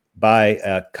you buy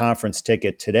a conference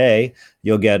ticket today,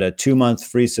 you'll get a 2-month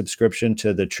free subscription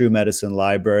to the True Medicine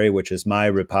Library, which is my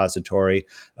repository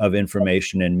of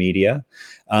information and media.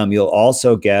 You'll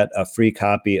also get a free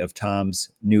copy of Tom's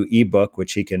new ebook,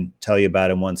 which he can tell you about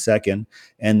in 1 second.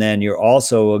 And then you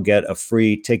also will get a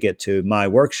free ticket to my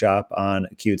workshop on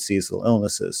acute seasonal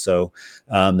illnesses. So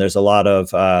there's a lot of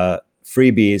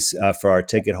freebies for our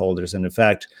ticket holders. And in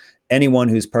fact, anyone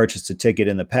who's purchased a ticket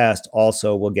in the past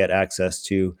also will get access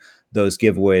to those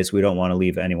giveaways. We don't want to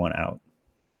leave anyone out.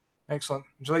 Excellent.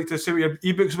 Would you like to say what your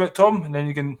ebook's about, Tom? And then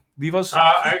you can leave us.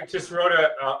 I just wrote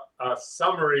a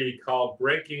summary called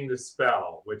Breaking the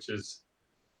Spell, which is,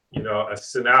 a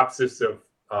synopsis of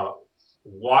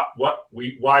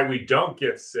why we don't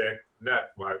get sick.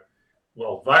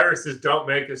 Viruses don't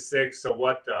make us sick, so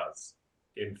what does?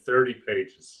 In 30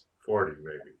 pages, 40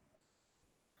 maybe.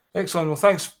 Excellent. Well,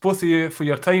 thanks both of you for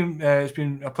your time. It's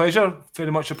been a pleasure.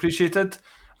 Very much appreciated.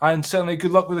 And certainly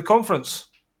good luck with the conference.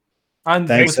 And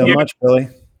thanks so much, Billy.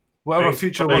 Whatever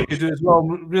future work you do as well.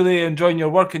 I'm really enjoying your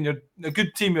work, and you're a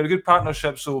good team. You're a good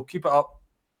partnership. So keep it up.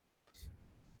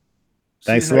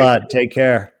 Thanks a lot. Take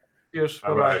care. Cheers.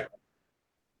 Bye-bye.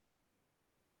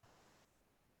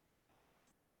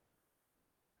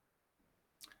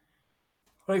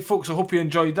 Right, folks, I hope you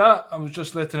enjoyed that. I was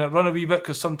just letting it run a wee bit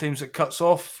because sometimes it cuts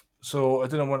off. So I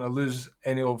didn't want to lose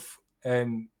any of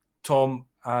Tom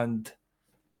and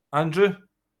Andrew.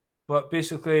 But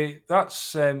basically,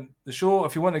 that's the show.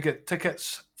 If you want to get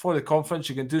tickets for the conference,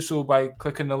 you can do so by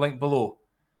clicking the link below.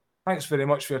 Thanks very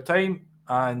much for your time,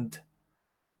 and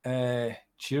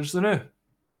cheers the new.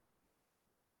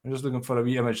 I'm just looking for a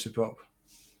wee image to put up.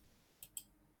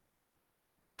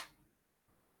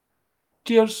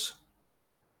 Cheers.